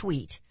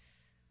tweet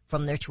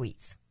from their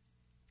tweets.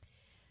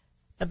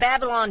 The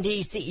Babylon D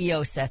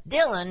CEO Seth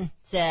Dillon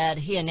said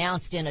he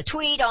announced in a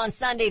tweet on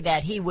Sunday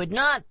that he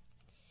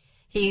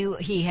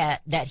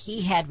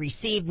had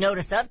received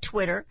notice of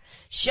Twitter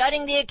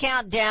shutting the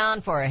account down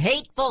for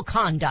hateful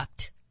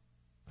conduct.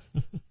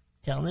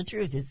 Telling the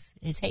truth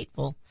is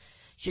hateful.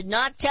 Should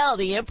not tell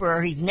the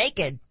emperor he's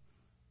naked.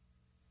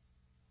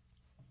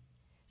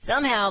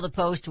 Somehow the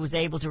post was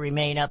able to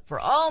remain up for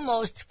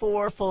almost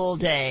 4 full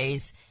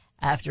days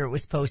after it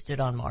was posted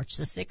on March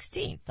the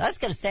 16th. I was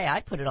going to say,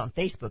 I put it on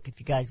Facebook if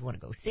you guys want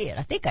to go see it.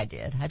 I think I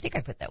did. I think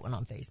I put that one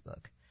on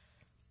Facebook.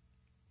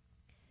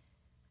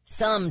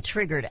 Some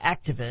triggered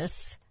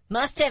activists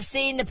must have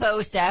seen the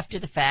post after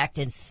the fact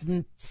and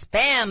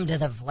spammed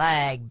the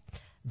flag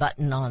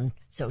button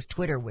so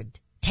Twitter would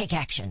take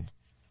action.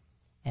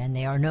 And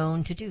they are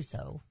known to do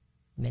so.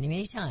 Many,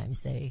 many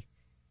times they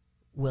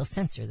will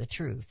censor the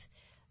truth.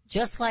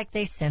 Just like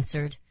they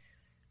censored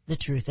the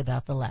truth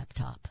about the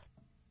laptop.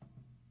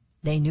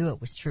 They knew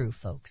it was true,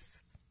 folks.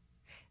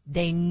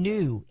 They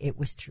knew it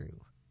was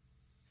true.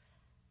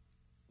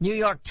 New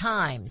York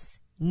Times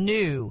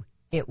knew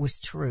it was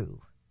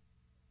true.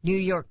 New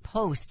York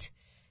Post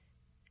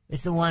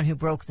is the one who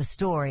broke the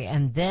story,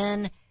 and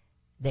then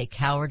they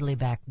cowardly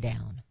backed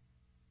down.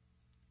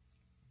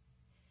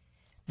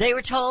 They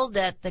were told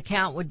that the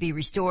count would be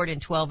restored in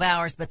 12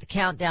 hours, but the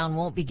countdown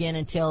won't begin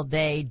until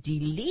they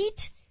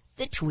delete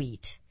the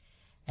tweet.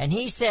 And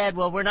he said,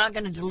 well, we're not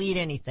going to delete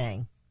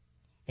anything.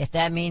 If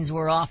that means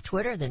we're off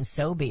Twitter, then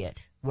so be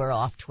it. We're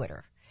off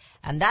Twitter.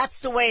 And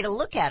that's the way to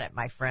look at it,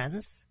 my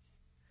friends.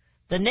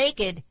 The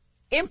naked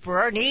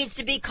emperor needs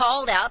to be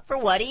called out for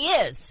what he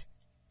is.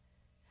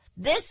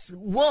 This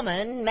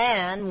woman,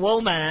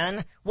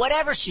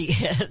 whatever she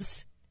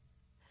is,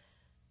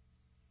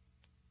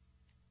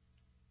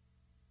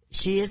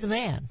 she is a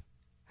man.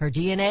 Her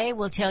DNA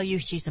will tell you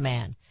she's a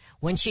man.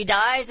 When she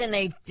dies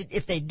and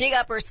if they dig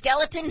up her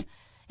skeleton,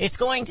 it's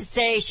going to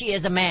say she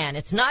is a man.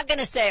 It's not going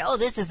to say, oh,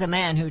 this is a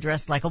man who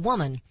dressed like a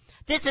woman.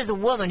 This is a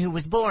woman who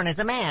was born as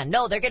a man.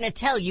 No, they're going to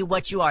tell you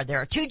what you are.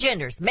 There are 2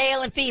 genders,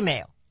 male and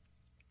female.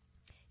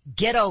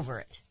 Get over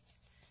it.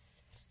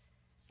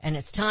 And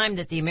it's time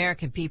that the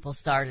American people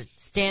started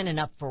standing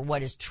up for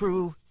what is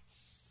true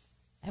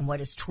and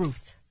what is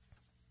truth.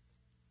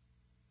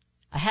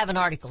 I have an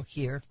article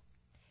here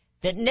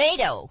that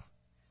NATO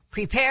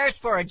prepares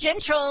for a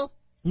gentle,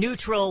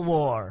 neutral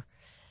war.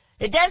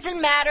 It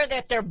doesn't matter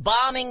that they're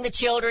bombing the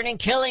children and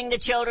killing the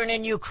children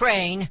in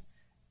Ukraine.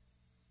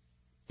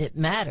 It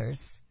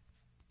matters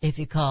if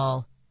you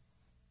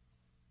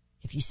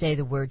say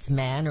the words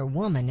man or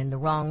woman in the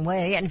wrong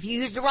way, and if you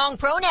use the wrong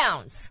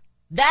pronouns.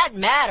 That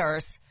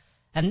matters.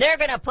 And they're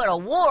going to put a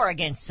war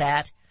against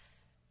that,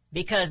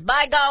 because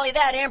by golly,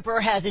 that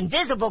emperor has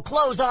invisible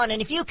clothes on,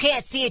 and if you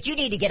can't see it, you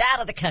need to get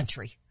out of the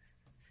country.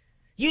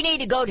 You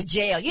need to go to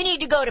jail. You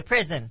need to go to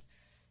prison.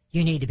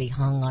 You need to be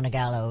hung on a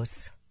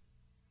gallows.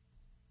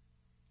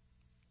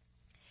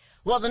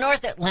 Well, the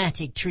North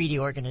Atlantic Treaty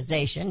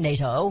Organization,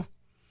 NATO,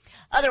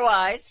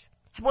 otherwise,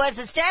 was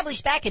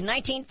established back in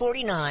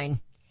 1949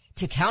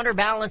 to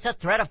counterbalance a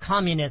threat of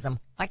communism.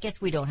 I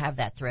guess we don't have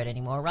that threat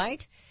anymore,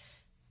 right?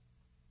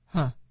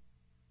 Huh.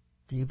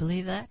 Do you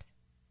believe that?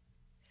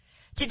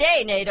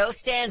 Today, NATO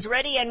stands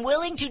ready and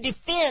willing to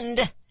defend,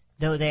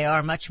 though they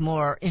are much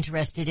more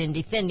interested in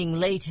defending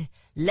late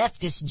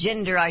leftist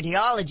gender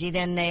ideology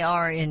than they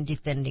are in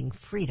defending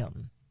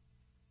freedom.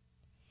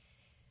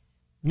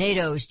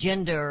 NATO's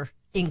Gender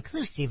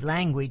Inclusive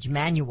Language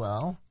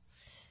Manual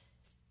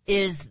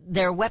is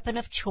their weapon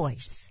of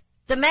choice.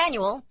 The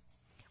manual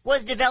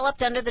was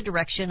developed under the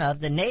direction of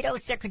the NATO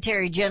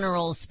Secretary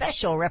General's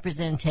Special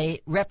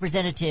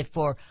Representative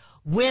for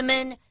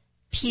Women,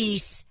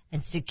 Peace,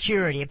 and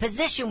Security, a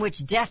position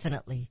which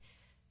definitely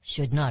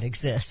should not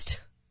exist.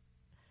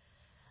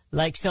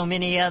 Like so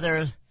many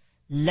other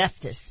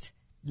leftist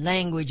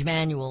language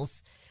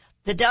manuals,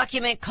 the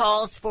document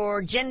calls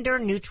for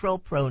gender-neutral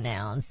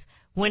pronouns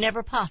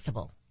whenever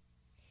possible.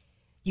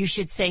 You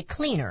should say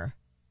cleaner,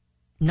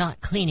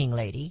 not cleaning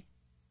lady.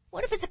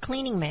 What if it's a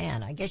cleaning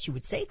man? I guess you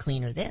would say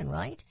cleaner then,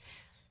 right?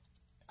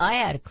 I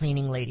had a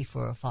cleaning lady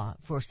for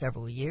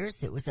several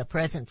years. It was a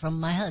present from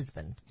my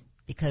husband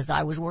because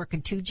I was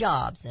working 2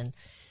 jobs. And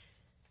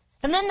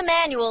then the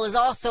manual is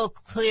also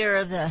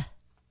clear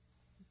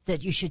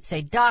that you should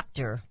say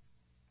doctor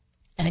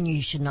and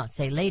you should not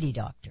say lady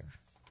doctor.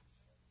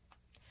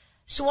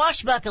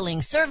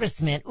 Swashbuckling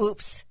servicemen,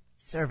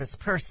 service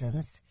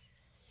persons,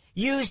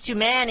 used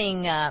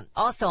to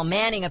also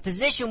manning a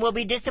position will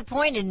be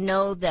disappointed to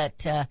know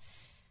that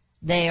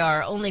they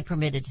are only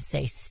permitted to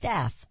say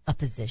staff a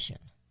position.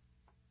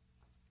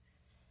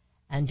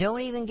 And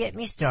don't even get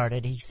me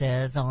started, he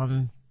says,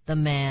 on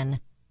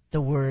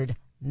the word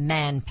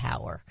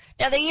manpower.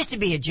 Now, there used to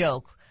be a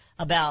joke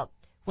about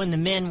when the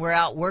men were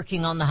out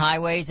working on the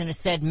highways and it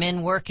said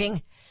men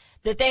working,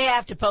 that they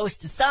have to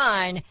post a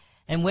sign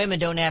And women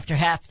don't have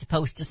to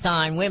post a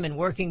sign, women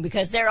working,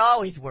 because they're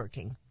always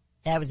working.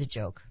 That was a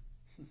joke.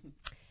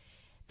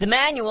 The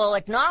manual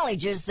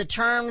acknowledges the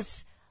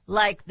terms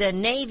like the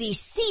Navy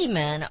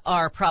seamen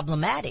are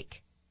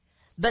problematic,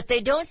 but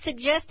they don't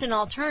suggest an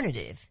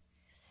alternative.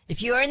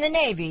 If you are in the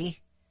Navy,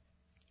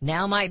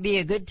 now might be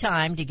a good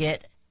time to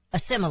get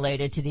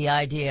assimilated to the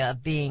idea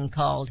of being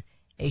called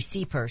a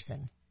sea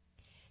person.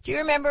 Do you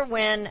remember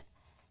when,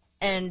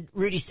 and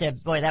Rudy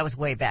said, boy, that was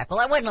way back. Well,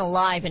 I wasn't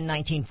alive in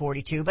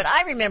 1942, but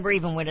I remember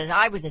even when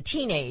I was a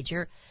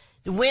teenager,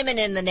 the women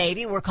in the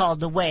Navy were called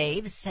the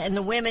waves, and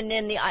the women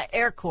in the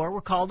Air Corps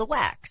were called the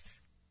whacks.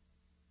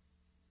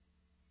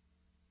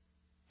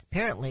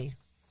 Apparently,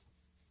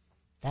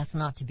 that's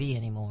not to be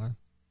anymore.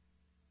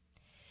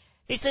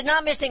 He said,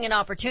 not missing an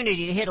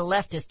opportunity to hit a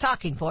leftist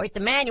talking point, the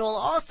manual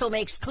also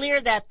makes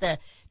clear that the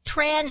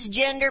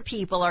transgender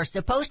people are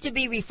supposed to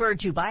be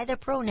referred to by the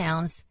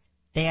pronouns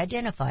they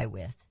identify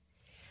with.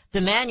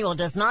 The manual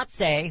does not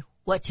say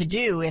what to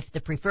do if the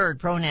preferred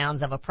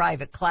pronouns of a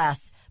private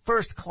class,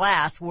 first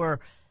class, were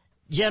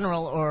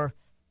general or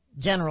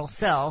general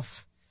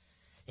self.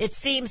 It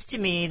seems to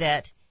me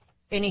that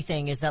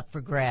anything is up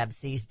for grabs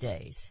these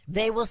days.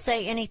 They will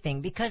say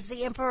anything because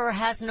the emperor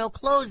has no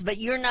clothes, but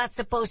you're not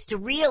supposed to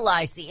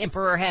realize the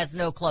emperor has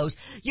no clothes.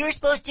 You're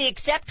supposed to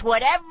accept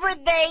whatever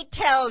they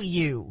tell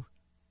you.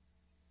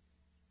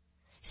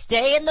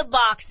 Stay in the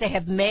box they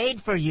have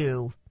made for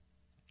you.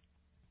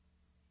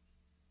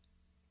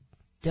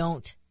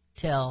 Don't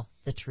tell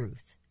the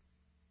truth.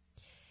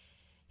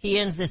 He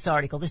ends this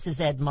article. This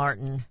is Ed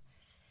Martin.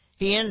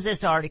 He ends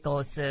this article.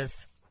 It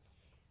says,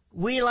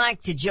 we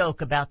like to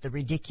joke about the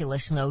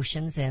ridiculous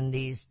notions in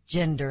these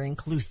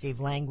gender-inclusive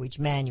language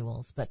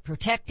manuals, but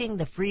protecting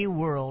the free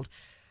world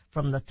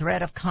from the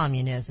threat of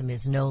communism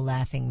is no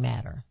laughing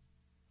matter.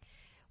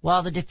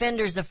 While the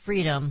defenders of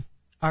freedom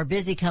are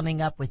busy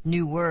coming up with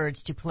new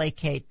words to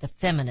placate the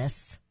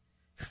feminists,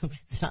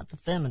 it's not the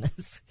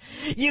feminists,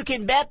 you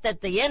can bet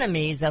that the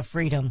enemies of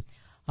freedom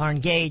are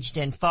engaged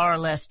in far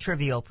less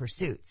trivial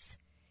pursuits.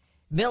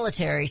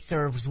 Military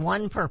serves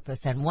one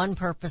purpose and one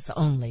purpose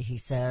only, he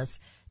says,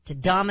 to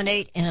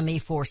dominate enemy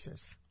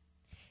forces.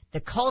 The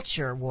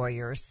culture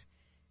warriors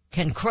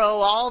can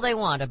crow all they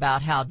want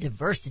about how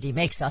diversity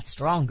makes us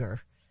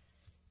stronger,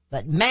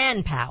 but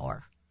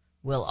manpower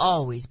will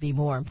always be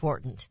more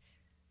important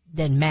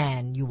than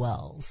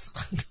manuals.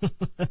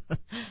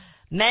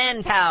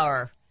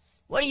 Manpower.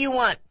 What do you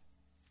want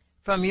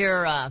from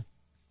your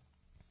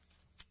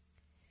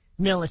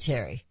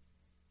military?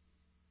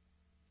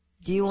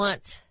 Do you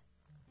want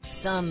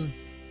some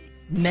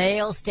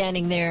male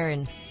standing there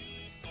and,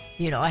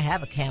 I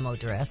have a camo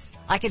dress.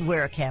 I could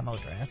wear a camo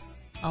dress.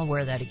 I'll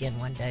wear that again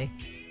one day.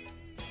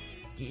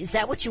 Is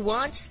that what you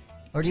want?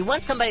 Or do you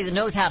want somebody that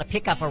knows how to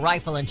pick up a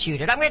rifle and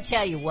shoot it? I'm going to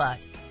tell you what.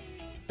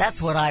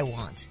 That's what I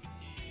want.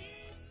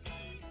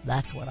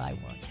 That's what I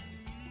want.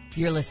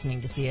 You're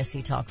listening to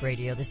CSC Talk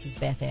Radio. This is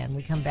Beth Ann.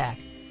 We come back.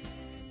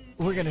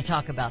 We're going to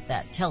talk about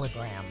that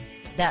telegram,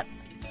 that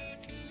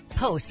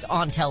post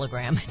on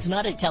Telegram. It's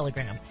not a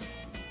telegram,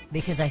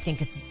 because I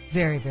think it's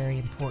very, very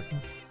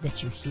important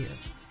that you hear it.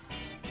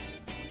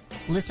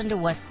 Listen to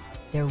what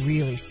they're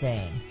really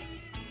saying.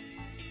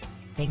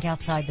 Think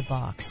outside the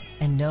box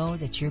and know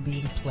that you're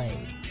being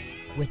played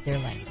with their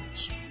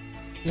language.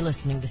 You're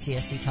listening to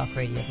CSC Talk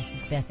Radio. This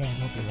is Beth Ann.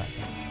 We'll be right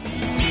back.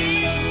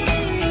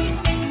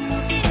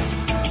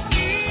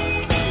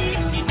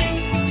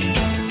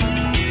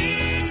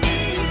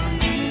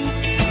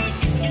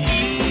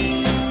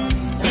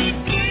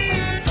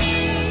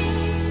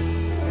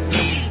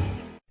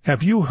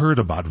 Have you heard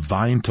about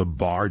Vine to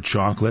Bar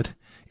chocolate?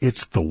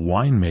 It's the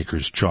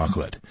winemaker's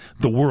chocolate,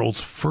 the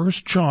world's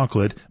first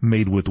chocolate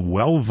made with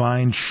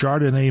well-vined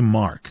Chardonnay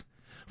marc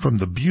from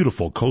the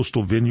beautiful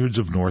coastal vineyards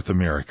of North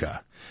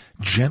America.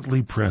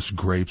 Gently pressed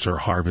grapes are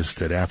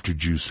harvested after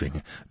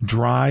juicing,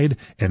 dried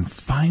and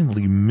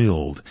finely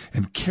milled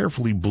and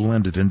carefully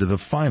blended into the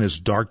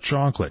finest dark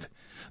chocolate.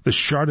 The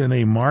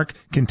Chardonnay marc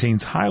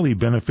contains highly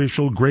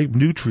beneficial grape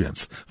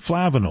nutrients,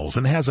 flavonols,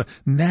 and has a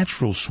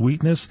natural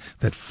sweetness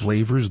that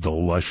flavors the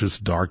luscious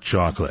dark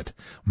chocolate.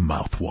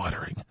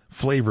 Mouth-watering,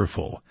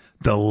 flavorful,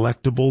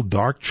 delectable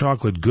dark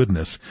chocolate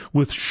goodness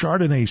with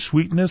Chardonnay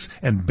sweetness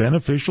and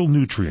beneficial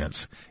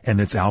nutrients. And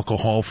it's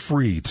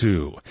alcohol-free,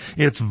 too.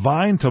 It's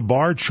Vine to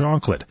Bar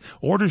chocolate.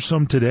 Order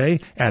some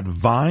today at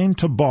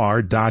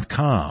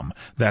vinetobar.com.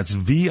 That's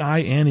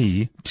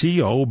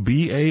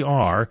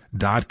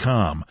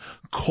VINETOBAR.com.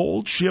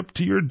 Cold shipped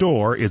to your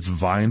door, it's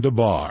Vine to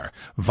Bar.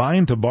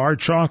 Vine to Bar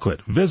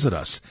chocolate. Visit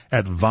us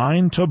at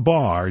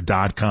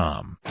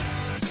vinetobar.com.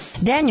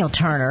 Daniel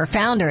Turner,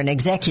 founder and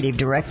executive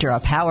director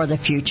of Power the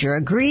Future,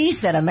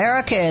 agrees that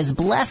America is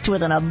blessed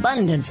with an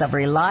abundance of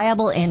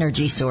reliable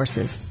energy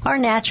sources. Our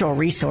natural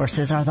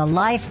resources are the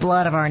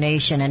lifeblood of our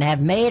nation and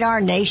have made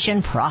our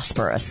nation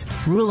prosperous.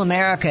 Rural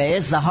America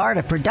is the heart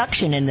of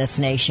production in this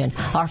nation.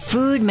 Our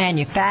food,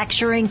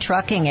 manufacturing,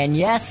 trucking, and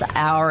yes,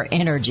 our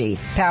energy.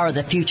 Power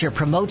the Future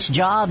promotes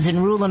jobs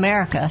in rural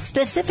America,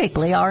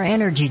 specifically our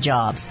energy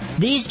jobs.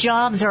 These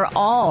jobs are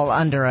all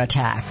under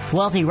attack.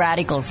 Wealthy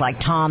radicals like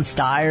Tom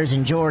Stiers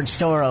and George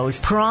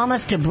Soros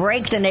promise to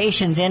break the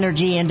nation's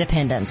energy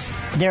independence.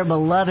 Their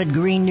beloved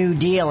Green New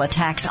Deal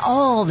attacks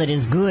all that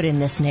is good in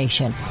this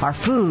nation. Our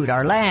food,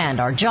 our land,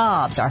 our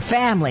jobs, our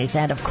families,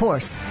 and of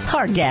course,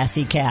 our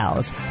gassy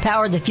cows.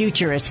 Power the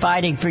Future is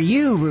fighting for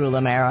you, rural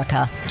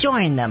America.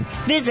 Join them.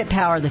 Visit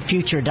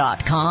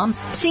PowerTheFuture.com.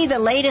 See the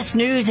latest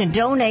news and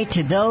donate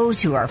to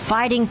those who are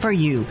fighting for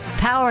you.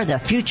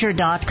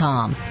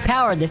 PowerTheFuture.com.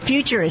 Power the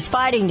Future is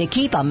fighting to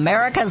keep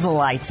America's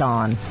lights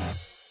on.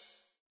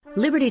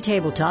 Liberty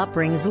Tabletop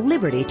brings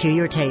liberty to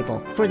your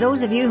table. For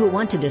those of you who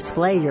want to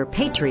display your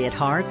patriot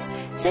hearts,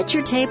 set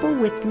your table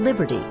with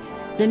Liberty,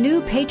 the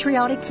new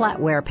patriotic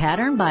flatware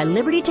pattern by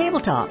Liberty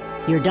Tabletop.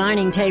 Your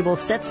dining table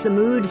sets the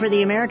mood for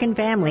the American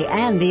family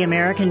and the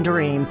American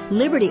dream.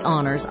 Liberty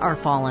honors our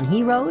fallen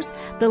heroes,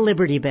 the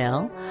Liberty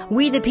Bell,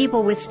 We the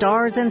People with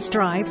Stars and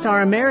Stripes,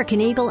 our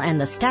American Eagle, and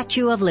the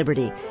Statue of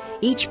Liberty.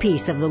 Each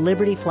piece of the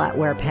Liberty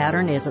flatware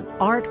pattern is an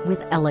art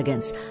with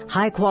elegance,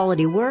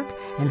 high-quality work,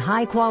 and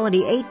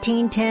high-quality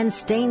 1810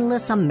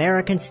 stainless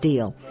American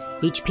steel.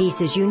 Each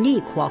piece is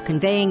unique while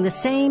conveying the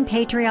same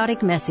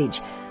patriotic message,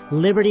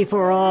 liberty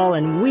for all,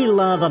 and we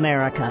love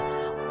America.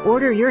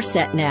 Order your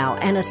set now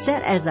and a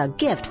set as a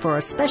gift for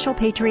a special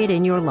patriot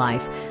in your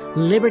life.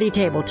 Liberty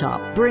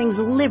Tabletop brings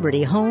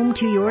liberty home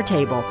to your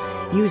table.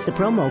 Use the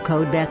promo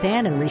code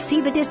BethAnn and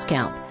receive a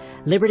discount.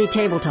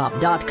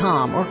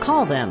 LibertyTabletop.com or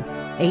call them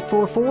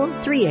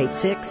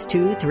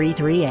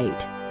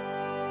 844-386-2338.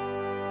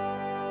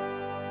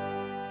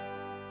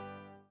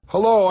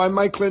 Hello, I'm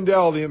Mike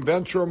Lindell, the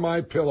inventor of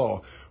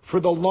MyPillow. For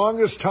the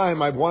longest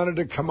time, I've wanted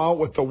to come out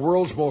with the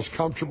world's most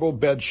comfortable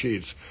bed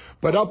sheets.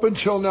 But up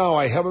until now,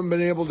 I haven't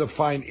been able to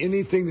find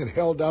anything that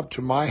held up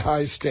to my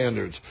high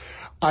standards.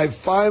 I've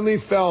finally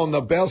found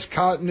the best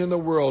cotton in the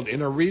world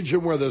in a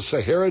region where the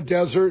Sahara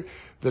Desert,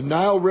 the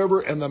Nile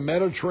River, and the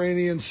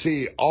Mediterranean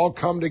Sea all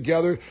come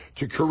together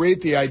to create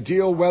the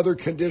ideal weather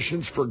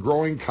conditions for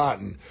growing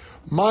cotton.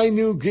 My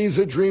new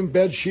Giza Dream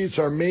bed sheets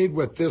are made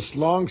with this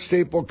long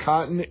staple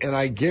cotton, and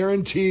I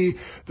guarantee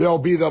they'll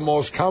be the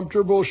most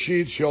comfortable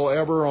sheets you'll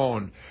ever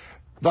own.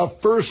 The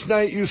first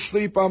night you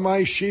sleep on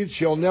my sheets,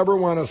 you'll never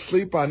want to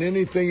sleep on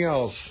anything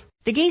else.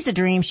 The Giza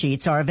Dream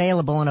Sheets are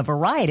available in a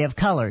variety of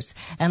colors,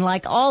 and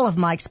like all of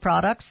Mike's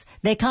products,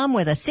 they come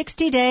with a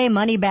 60-day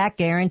money-back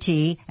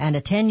guarantee and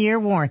a 10-year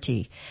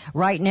warranty.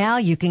 Right now,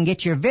 you can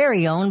get your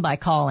very own by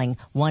calling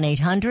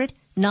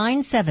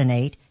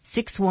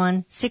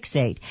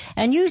 1-800-978-6168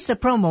 and use the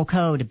promo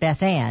code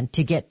BethAnn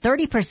to get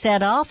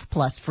 30% off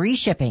plus free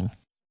shipping.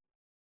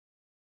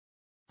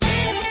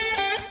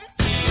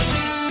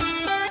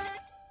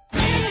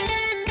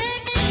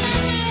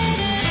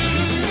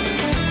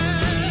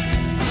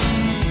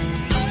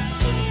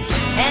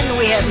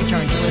 We have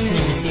returned to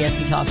listening to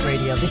CSC Talk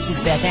Radio. This is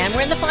Beth Ann.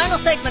 We're in the final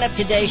segment of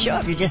today's show.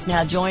 If you're just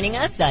now joining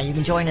us, you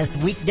can join us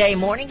weekday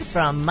mornings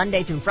from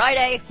Monday through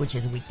Friday, which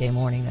is a weekday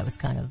morning. That was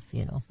kind of,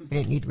 we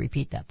didn't need to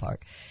repeat that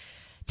part.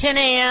 10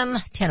 a.m.,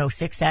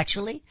 10:06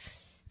 actually,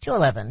 to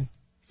 11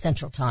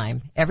 Central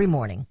Time every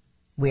morning.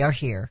 We are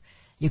here.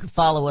 You can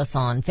follow us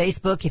on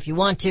Facebook if you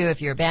want to.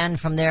 If you're banned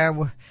from there,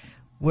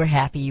 we're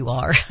happy you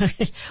are.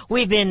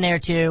 We've been there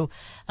too.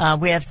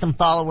 We have some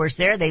followers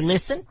there. They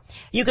listen.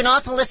 You can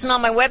also listen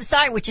on my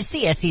website, which is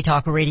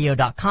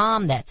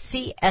csctalkradio.com. That's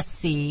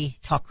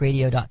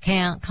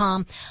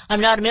csctalkradio.com.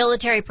 I'm not a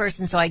military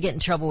person, so I get in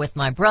trouble with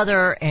my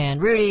brother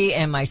and Rudy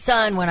and my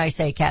son when I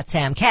say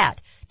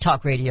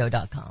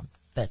talkradio.com.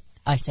 But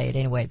I say it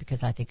anyway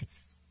because I think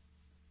it's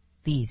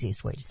the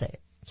easiest way to say it.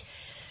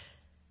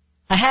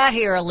 I have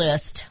here a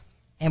list,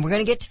 and we're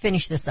going to get to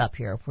finish this up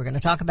here. We're going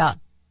to talk about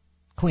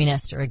Queen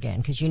Esther again,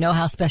 because you know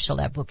how special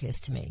that book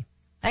is to me.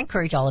 I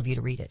encourage all of you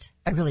to read it.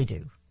 I really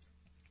do.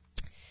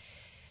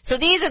 So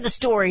these are the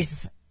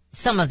stories,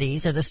 some of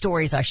these are the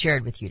stories I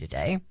shared with you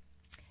today.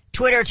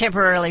 Twitter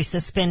temporarily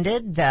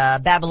suspended the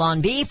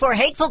Babylon Bee for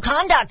hateful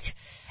conduct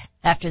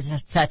after the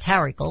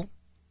satirical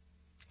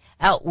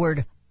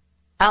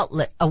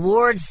outlet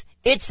awards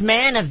its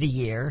Man of the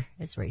Year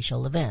is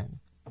Rachel Levine,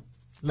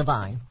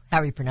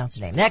 however you pronounce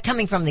her name. That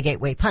coming from the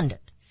Gateway Pundit.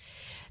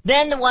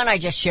 Then the one I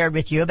just shared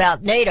with you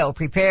about NATO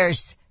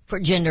prepares for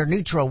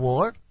gender-neutral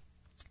war.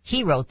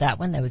 He wrote that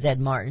one. That was Ed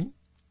Martin.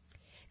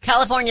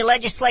 California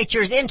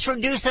legislatures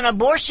introduce an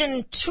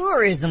abortion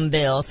tourism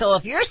bill. So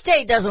if your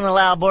state doesn't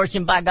allow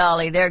abortion, by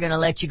golly, they're going to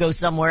let you go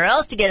somewhere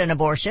else to get an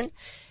abortion.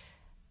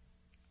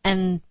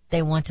 And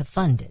they want to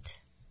fund it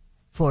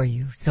for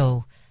you.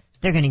 So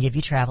they're going to give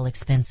you travel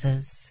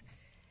expenses.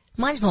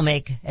 Might as well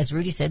make, as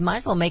Rudy said, might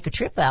as well make a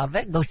trip out of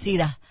it. Go see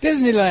the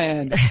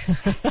Disneyland.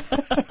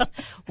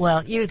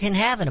 Well, you can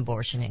have an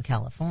abortion in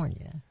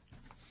California.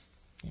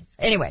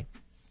 Anyway,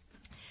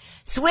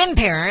 swim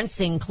parents,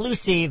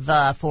 inclusive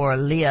for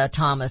Leah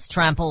Thomas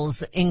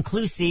Tramples,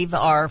 inclusive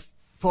are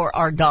for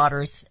our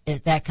daughters.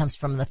 That comes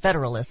from the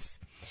Federalists.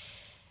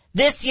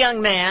 This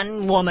young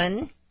man,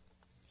 woman,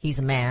 he's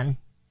a man,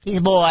 he's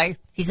a boy,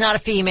 he's not a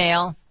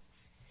female.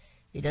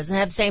 He doesn't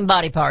have the same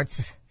body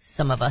parts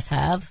some of us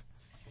have.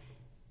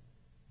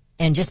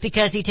 And just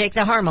because he takes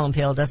a hormone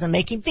pill doesn't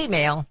make him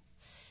female.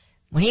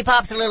 When he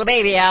pops a little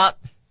baby out,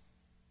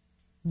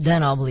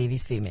 then I'll believe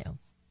he's female.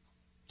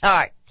 All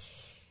right.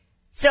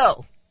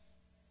 So,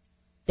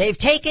 they've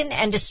taken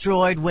and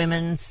destroyed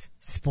women's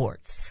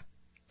sports.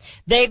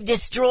 They've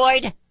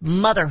destroyed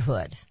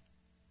motherhood.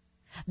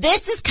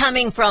 This is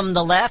coming from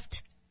the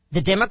left,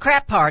 the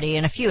Democrat Party,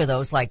 and a few of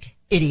those like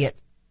idiot,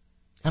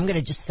 I'm going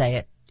to just say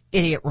it,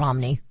 idiot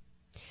Romney,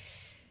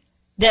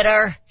 that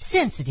are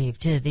sensitive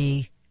to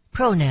the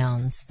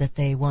pronouns that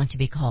they want to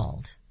be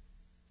called.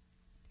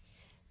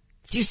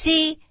 You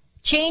see,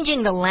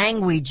 changing the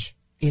language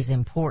is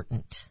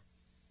important.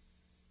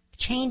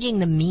 Changing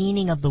the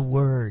meaning of the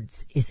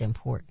words is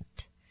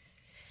important.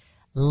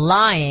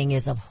 Lying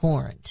is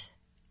abhorrent,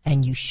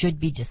 and you should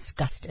be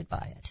disgusted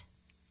by it.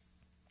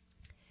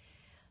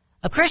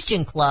 A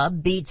Christian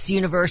club beats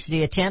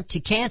university attempt to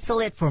cancel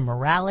it for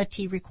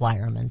morality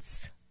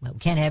requirements. Well, we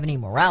can't have any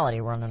morality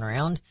running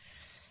around.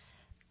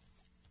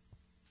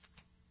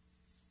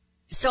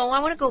 So I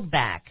want to go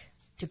back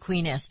to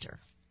Queen Esther.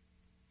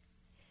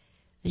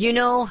 You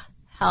know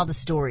how the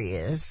story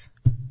is,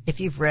 if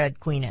you've read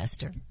Queen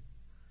Esther.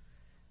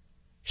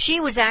 She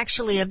was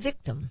actually a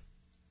victim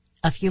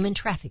of human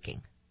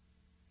trafficking,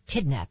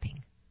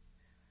 kidnapping.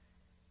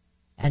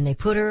 And they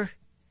put her,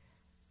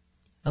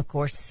 of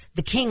course,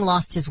 the king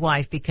lost his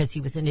wife because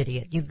he was an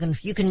idiot.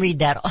 You can read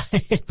that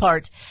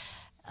part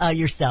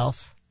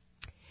yourself.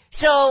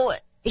 So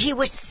he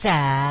was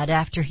sad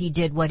after he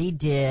did what he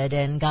did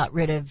and got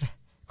rid of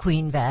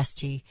Queen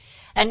Vashti,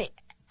 and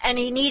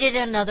he needed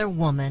another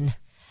woman.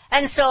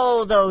 And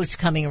so those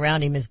coming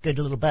around him as good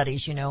little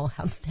buddies, you know,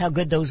 how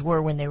good those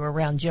were when they were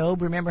around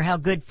Job. Remember how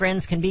good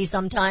friends can be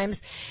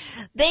sometimes?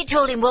 They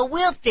told him, well,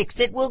 we'll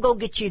fix it. We'll go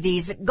get you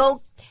these.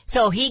 Go.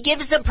 So he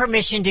gives them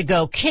permission to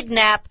go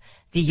kidnap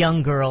the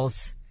young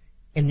girls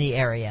in the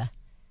area.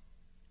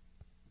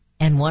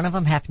 And one of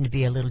them happened to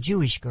be a little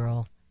Jewish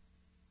girl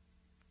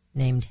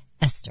named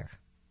Esther,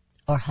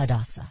 or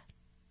Hadassah,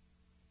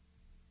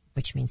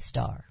 which means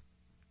star.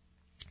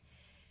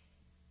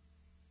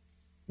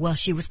 Well,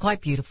 she was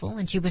quite beautiful,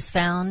 and she was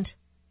found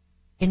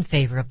in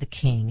favor of the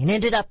king and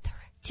ended up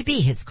to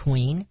be his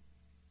queen.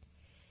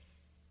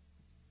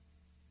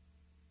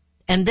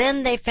 And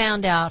then they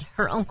found out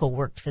her uncle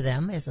worked for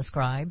them as a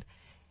scribe,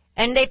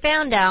 and they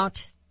found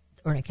out,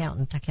 or an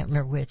accountant, I can't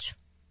remember which,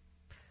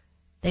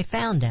 they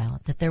found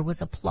out that there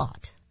was a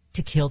plot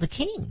to kill the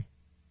king.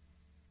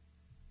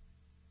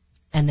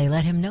 And they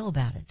let him know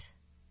about it.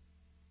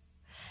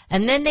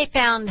 And then they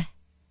found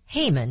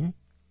Haman,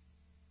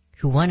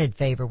 who wanted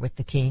favor with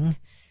the king.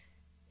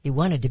 He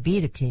wanted to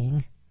be the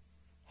king,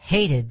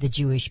 hated the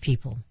Jewish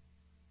people.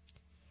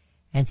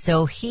 And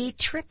so he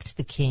tricked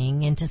the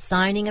king into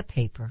signing a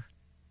paper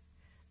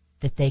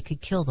that they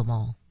could kill them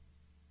all.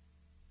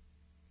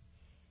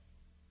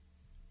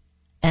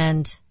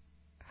 And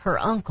her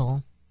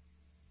uncle,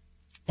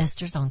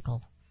 Esther's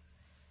uncle,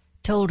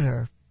 told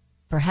her,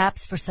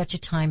 perhaps for such a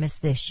time as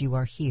this you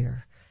are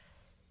here.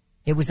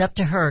 It was up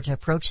to her to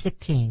approach the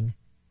king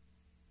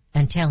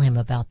and tell him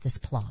about this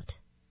plot.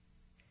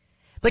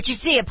 But you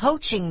see,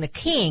 approaching the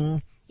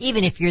king,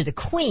 even if you're the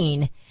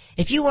queen,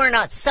 if you were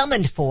not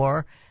summoned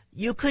for,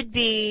 you could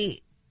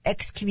be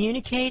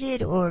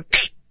excommunicated or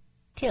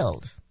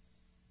killed.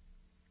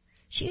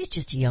 She was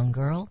just a young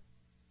girl.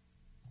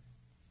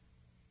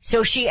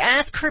 So she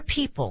asked her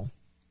people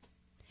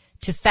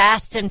to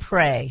fast and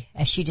pray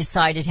as she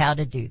decided how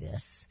to do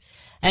this.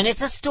 And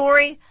it's a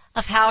story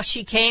of how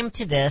she came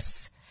to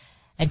this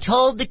and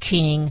told the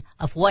king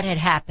of what had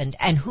happened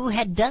and who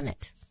had done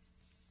it.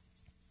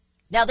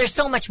 Now, there's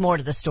so much more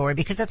to the story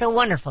because it's a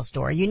wonderful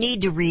story. You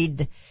need to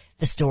read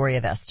the story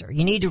of Esther.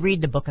 You need to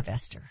read the book of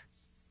Esther.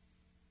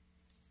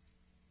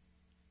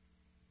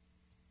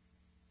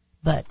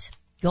 But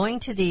going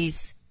to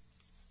these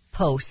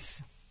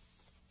posts,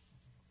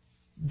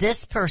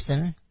 this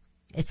person,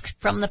 it's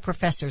from the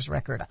professor's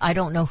record. I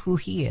don't know who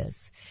he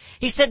is.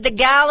 He said, the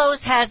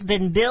gallows has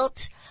been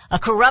built. A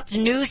corrupt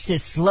noose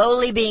is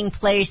slowly being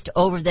placed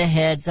over the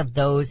heads of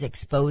those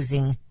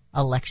exposing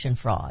election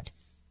fraud.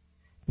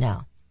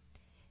 Now,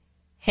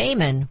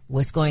 Haman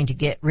was going to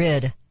get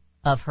rid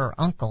of her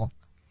uncle,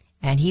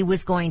 and he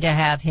was going to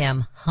have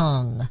him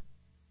hung.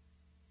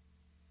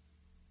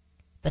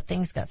 But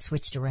things got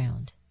switched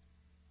around.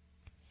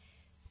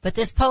 But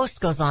this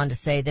post goes on to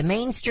say, the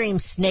mainstream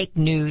snake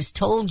news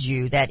told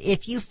you that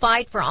if you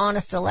fight for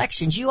honest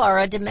elections, you are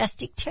a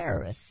domestic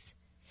terrorist.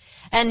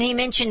 And he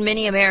mentioned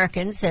many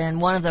Americans, and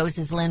one of those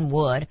is Lynn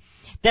Wood,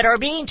 that are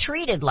being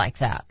treated like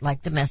that,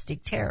 like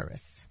domestic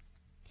terrorists.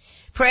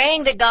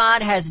 Praying that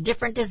God has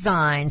different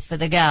designs for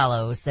the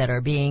gallows that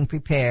are being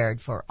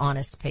prepared for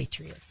honest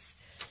patriots.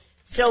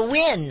 So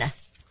when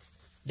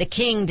the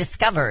king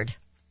discovered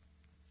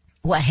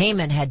what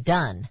Haman had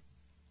done,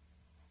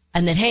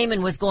 and that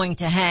Haman was going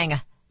to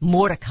hang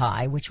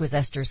Mordecai, which was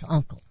Esther's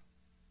uncle,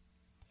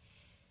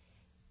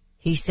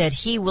 he said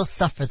he will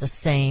suffer the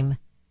same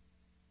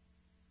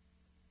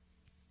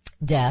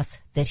death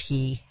that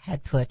he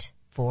had put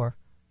for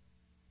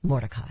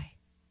Mordecai.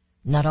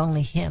 Not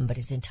only him, but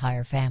his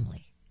entire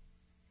family.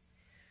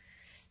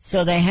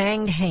 So they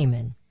hanged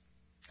Haman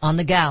on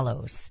the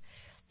gallows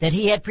that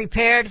he had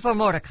prepared for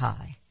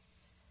Mordecai.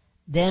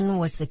 Then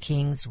was the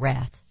king's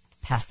wrath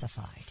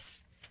pacified.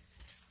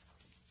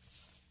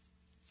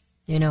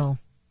 You know,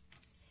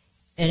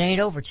 it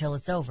ain't over till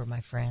it's over, my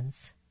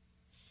friends.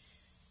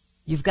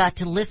 You've got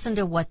to listen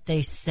to what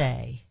they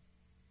say,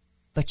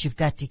 but you've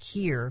got to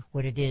hear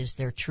what it is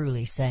they're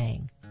truly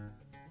saying.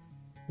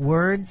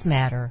 Words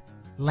matter.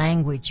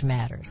 Language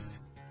matters.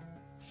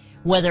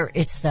 Whether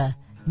it's the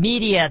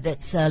media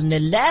that's on the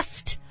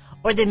left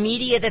or the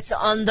media that's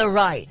on the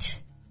right,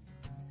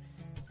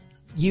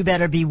 you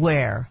better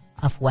beware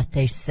of what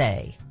they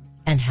say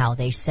and how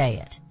they say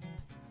it.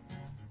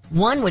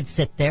 One would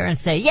sit there and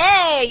say,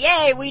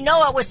 yay, we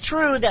know it was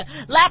true, the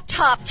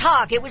laptop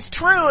talk, it was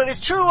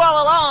true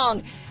all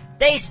along.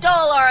 They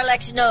stole our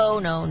election.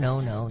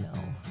 No.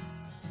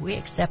 We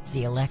accept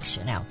the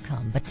election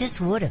outcome, but this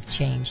would have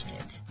changed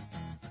it.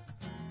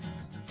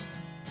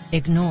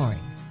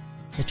 Ignoring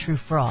the true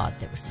fraud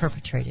that was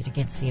perpetrated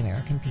against the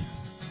American people.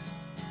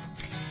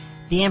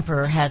 The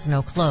emperor has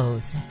no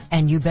clothes,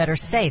 and you better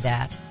say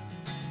that,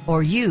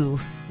 or you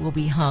will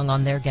be hung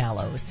on their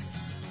gallows.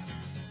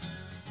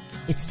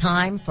 It's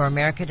time for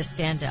America to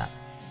stand up.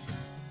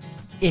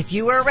 If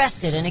you were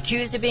arrested and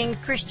accused of being a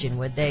Christian,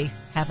 would they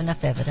have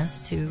enough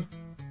evidence to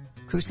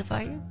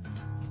crucify you?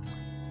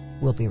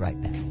 We'll be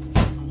right back.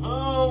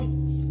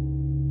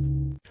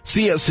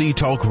 CSC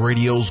Talk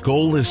Radio's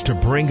goal is to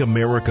bring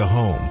America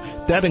home.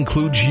 That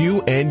includes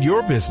you and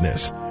your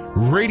business.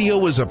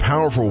 Radio is a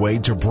powerful way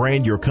to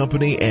brand your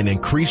company and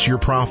increase your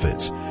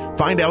profits.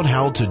 Find out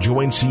how to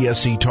join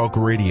CSC Talk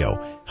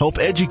Radio, help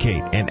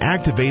educate and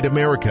activate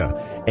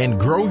America, and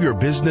grow your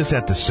business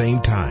at the same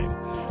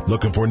time.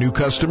 Looking for new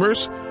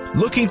customers?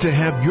 Looking to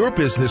have your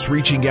business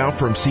reaching out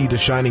from sea to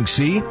shining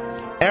sea?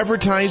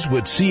 Advertise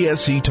with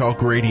CSC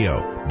Talk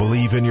Radio.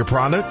 Believe in your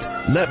product?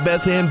 Let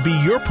Beth Ann be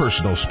your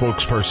personal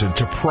spokesperson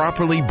to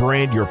properly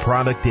brand your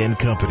product and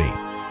company.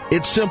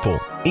 It's simple,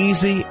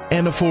 easy,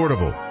 and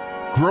affordable.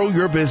 Grow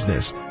your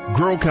business,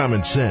 grow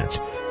common sense,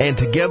 and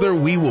together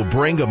we will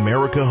bring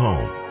America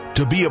home.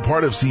 To be a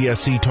part of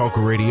CSC Talk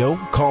Radio,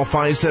 call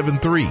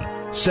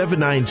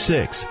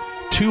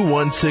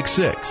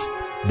 573-796-2166.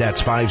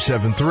 That's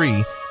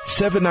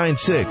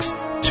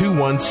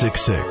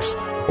 573-796-2166.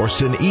 Or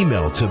send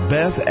email to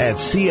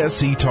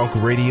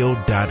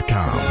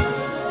beth@csctalkradio.com.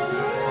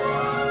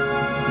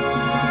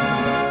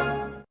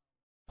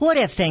 What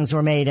if things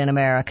were made in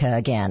America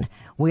again?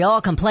 We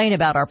all complain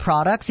about our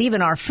products,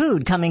 even our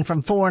food coming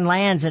from foreign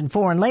lands and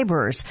foreign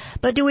laborers.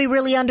 But do we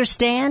really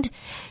understand?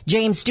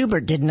 James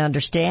Stubert didn't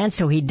understand,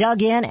 so he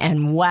dug in,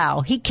 and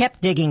wow, he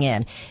kept digging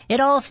in. It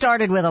all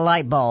started with a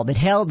light bulb. It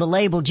held the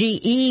label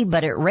GE,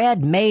 but it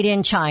read Made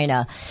in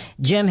China.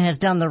 Jim has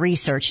done the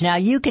research. Now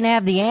you can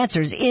have the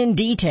answers in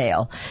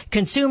detail.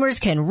 Consumers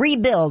can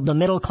rebuild the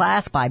middle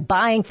class by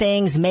buying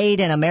things made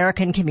in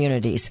American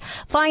communities.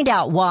 Find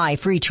out why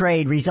free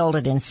trade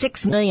resulted in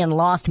 6 million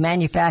lost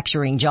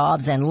manufacturing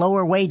jobs and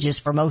lower wages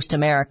for most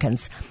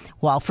Americans.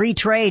 While free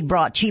trade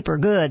brought cheaper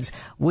goods,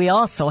 we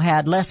also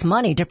had less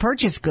money to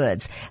purchase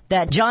goods.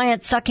 That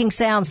giant sucking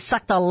sound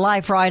sucked the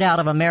life right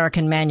out of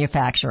American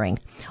manufacturing.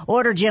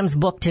 Order Jim's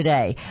book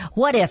today.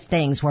 What if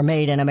things were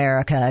made in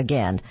America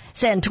again?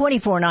 Send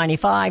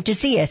 $24.95 to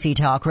CSC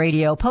Talk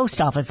Radio, Post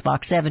Office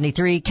Box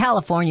 73,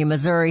 California,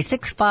 Missouri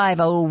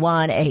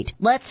 65018.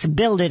 Let's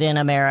build it in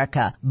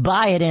America,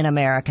 buy it in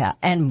America,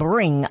 and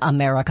bring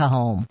America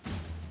home.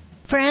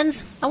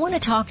 Friends, I want to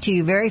talk to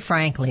you very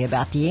frankly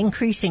about the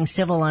increasing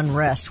civil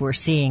unrest we're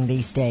seeing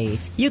these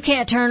days. You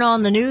can't turn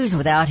on the news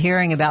without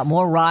hearing about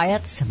more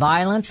riots,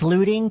 violence,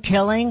 looting,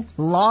 killing,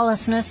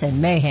 lawlessness, and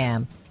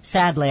mayhem.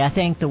 Sadly, I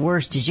think the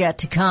worst is yet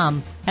to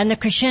come, and the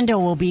crescendo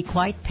will be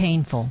quite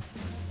painful.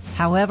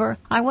 However,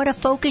 I want to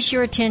focus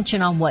your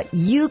attention on what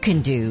you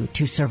can do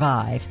to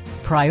survive.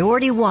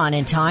 Priority one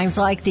in times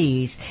like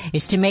these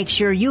is to make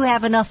sure you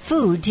have enough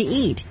food to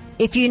eat.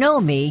 If you know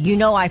me, you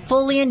know I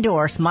fully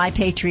endorse My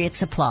Patriot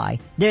Supply.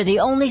 They're the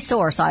only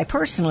source I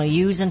personally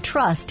use and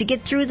trust to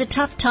get through the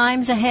tough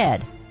times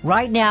ahead.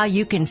 Right now,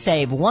 you can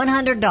save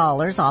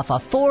 $100 off a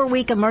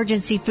 4-week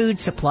emergency food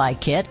supply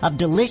kit of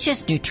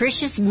delicious,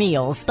 nutritious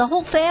meals the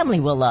whole family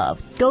will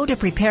love. Go to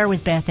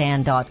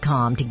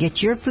preparewithbethann.com to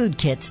get your food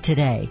kits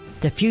today.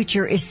 The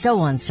future is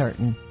so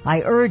uncertain.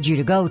 I urge you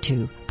to go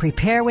to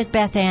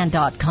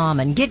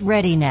preparewithbethann.com and get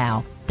ready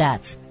now.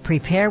 That's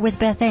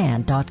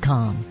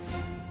preparewithbethann.com.